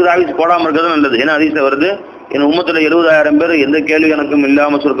 நமக்கு தாவீஸ் போடாமல் இருக்கிறது நல்லது. ஏன்னா ஹதீஸ்ல வருது, என் உம்மத்துல 70,000 பேர் எந்த கேள்வி கணக்கும்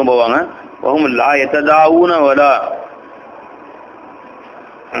இல்லாம சுருக்கம் போவாங்க. வஹும் லா யததாஊன வலா,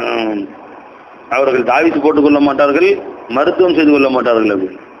 அவர்கள் தாவீஸ் போட்டுக்கொள்ள மாட்டார்கள், மருத்துவம் செய்து கொள்ள மாட்டார்கள்.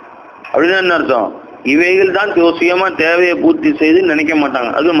 அப்படின்னு என்ன அர்த்தம்? இவைகள் தான் சுயமா தேவையை பூர்த்தி செய்து நினைக்க மாட்டாங்க.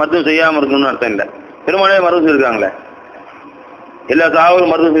 அது மருத்துவம் செய்யாம இருக்கணும்னு அர்த்தம் இல்லை. பெருமாளே மருத்துவம் செய்திருக்காங்களே, எல்லா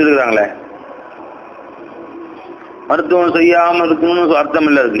சாவலும் மருத்துவம் செய்திருக்காங்களே, மருத்துவம் செய்யாம இருக்கணும்னு அர்த்தம்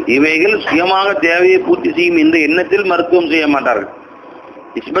இல்லை. இருக்கு இவைகள் சுயமாக தேவையை பூர்த்தி செய்யும் இந்த எண்ணத்தில் மருத்துவம் செய்ய மாட்டார்கள்.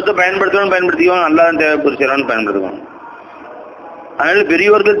 இஸ்பத்தை பயன்படுத்தணும், பயன்படுத்திக்கணும், நல்லா தான் தேவை பூர்த்தி செய்யணும்னு பயன்படுத்துவாங்க. அதனால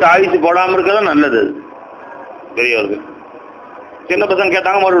பெரியவர்கள் தாவீஸ் போடாமல் இருக்கிறது நல்லது. பெரியவர்கள் சின்ன பசங்க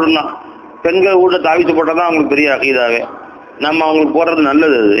கேட்டாங்க மறுபடியும், பெண்கள் வீட்டில் தாவீஸ் போட்டால் தான் அவங்களுக்கு பெரிய அகீதாவே, நம்ம அவங்களுக்கு போடுறது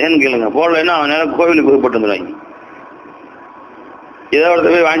நல்லது. அது ஏன்னு கேளுங்க, போடலைன்னா அவன் நேரம் கோவிலுக்கு போய் போட்டு வந்துடுவாங்க. ஏதோ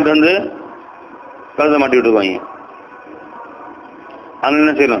இடத்த போய் வாங்கிட்டு வந்து கழுத்தை மாட்டி விட்டுருவாங்க. அதனால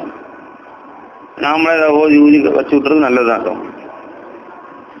என்ன செய்யலாம், நாமளே ஏதாவது ஓதி ஊதி வச்சு விட்டுறது நல்லதுதான்.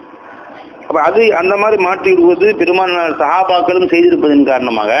 அப்போ அது அந்த மாதிரி மாற்றி விடுவது பெரும்பாலான சஹாபாக்களும் செய்திருப்பதன்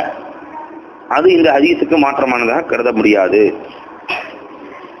காரணமாக அது இந்த ஹதீஸுக்கு மாற்றமானதாக கருத முடியாது.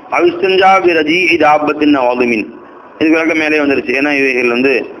 அவிஸ்தஞ்சாபி ரஜி இது ஆபத்தின் வாதுமின், இது விளக்க மேலே வந்துருச்சு. ஏன்னா இவைகள்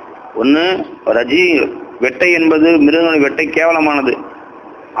வந்து ஒன்று ரஜி வெட்டை என்பது மிருகங்களுடைய வெட்டை கேவலமானது,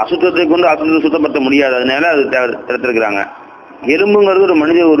 அசுத்தத்தை கொண்டு அசுத்தத்தை சுத்தப்படுத்த முடியாது, அதனால அது தடுத்திருக்கிறாங்க. எலும்புங்கிறது ஒரு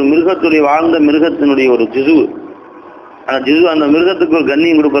மனிதர் ஒரு மிருகத்துடைய வாழ்ந்த மிருகத்தினுடைய ஒரு ஜிசு, அந்த ஜிசு அந்த மிருகத்துக்கு ஒரு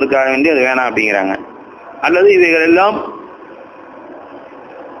கண்ணியம் கொடுப்பதற்காக வேண்டி அது வேணாம் அப்படிங்கிறாங்க. அல்லது இவைகள் எல்லாம்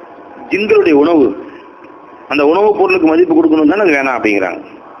ஜின்களுடைய உணவு, அந்த உணவுப் பொருளுக்கு மதிப்பு கொடுக்கணும் தானே அது வேணாம் அப்படிங்கிறாங்க.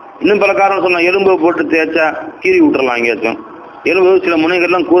 இன்னும் பல காரணம் சொன்னா, எலும்பை போட்டு தேய்ச்சா கீறி விட்டுறலாம் எங்கேயாச்சும். எலும்பு சில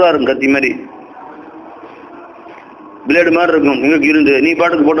முனைகள்லாம் கூறா இருக்கும், கத்தி மாதிரி பிளேடு மாதிரி இருக்கும், எங்க இருந்து நீ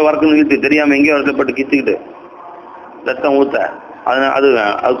பாட்டுக்கு போட்டு வரக்குன்னு இழுத்து தெரியாம எங்கேயோ வரப்பட்டு கித்துக்கிட்டு ரத்தம் ஊத்த,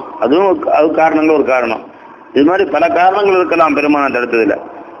 அதுவும் அது காரணங்கள் ஒரு காரணம். இது மாதிரி பல காரணங்கள் இருக்கலாம் பெருமானம் தடுத்ததில்லை.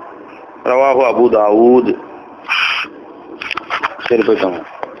 ரவாஹு அபூ தாவூத். சரி போயிட்டோங்க.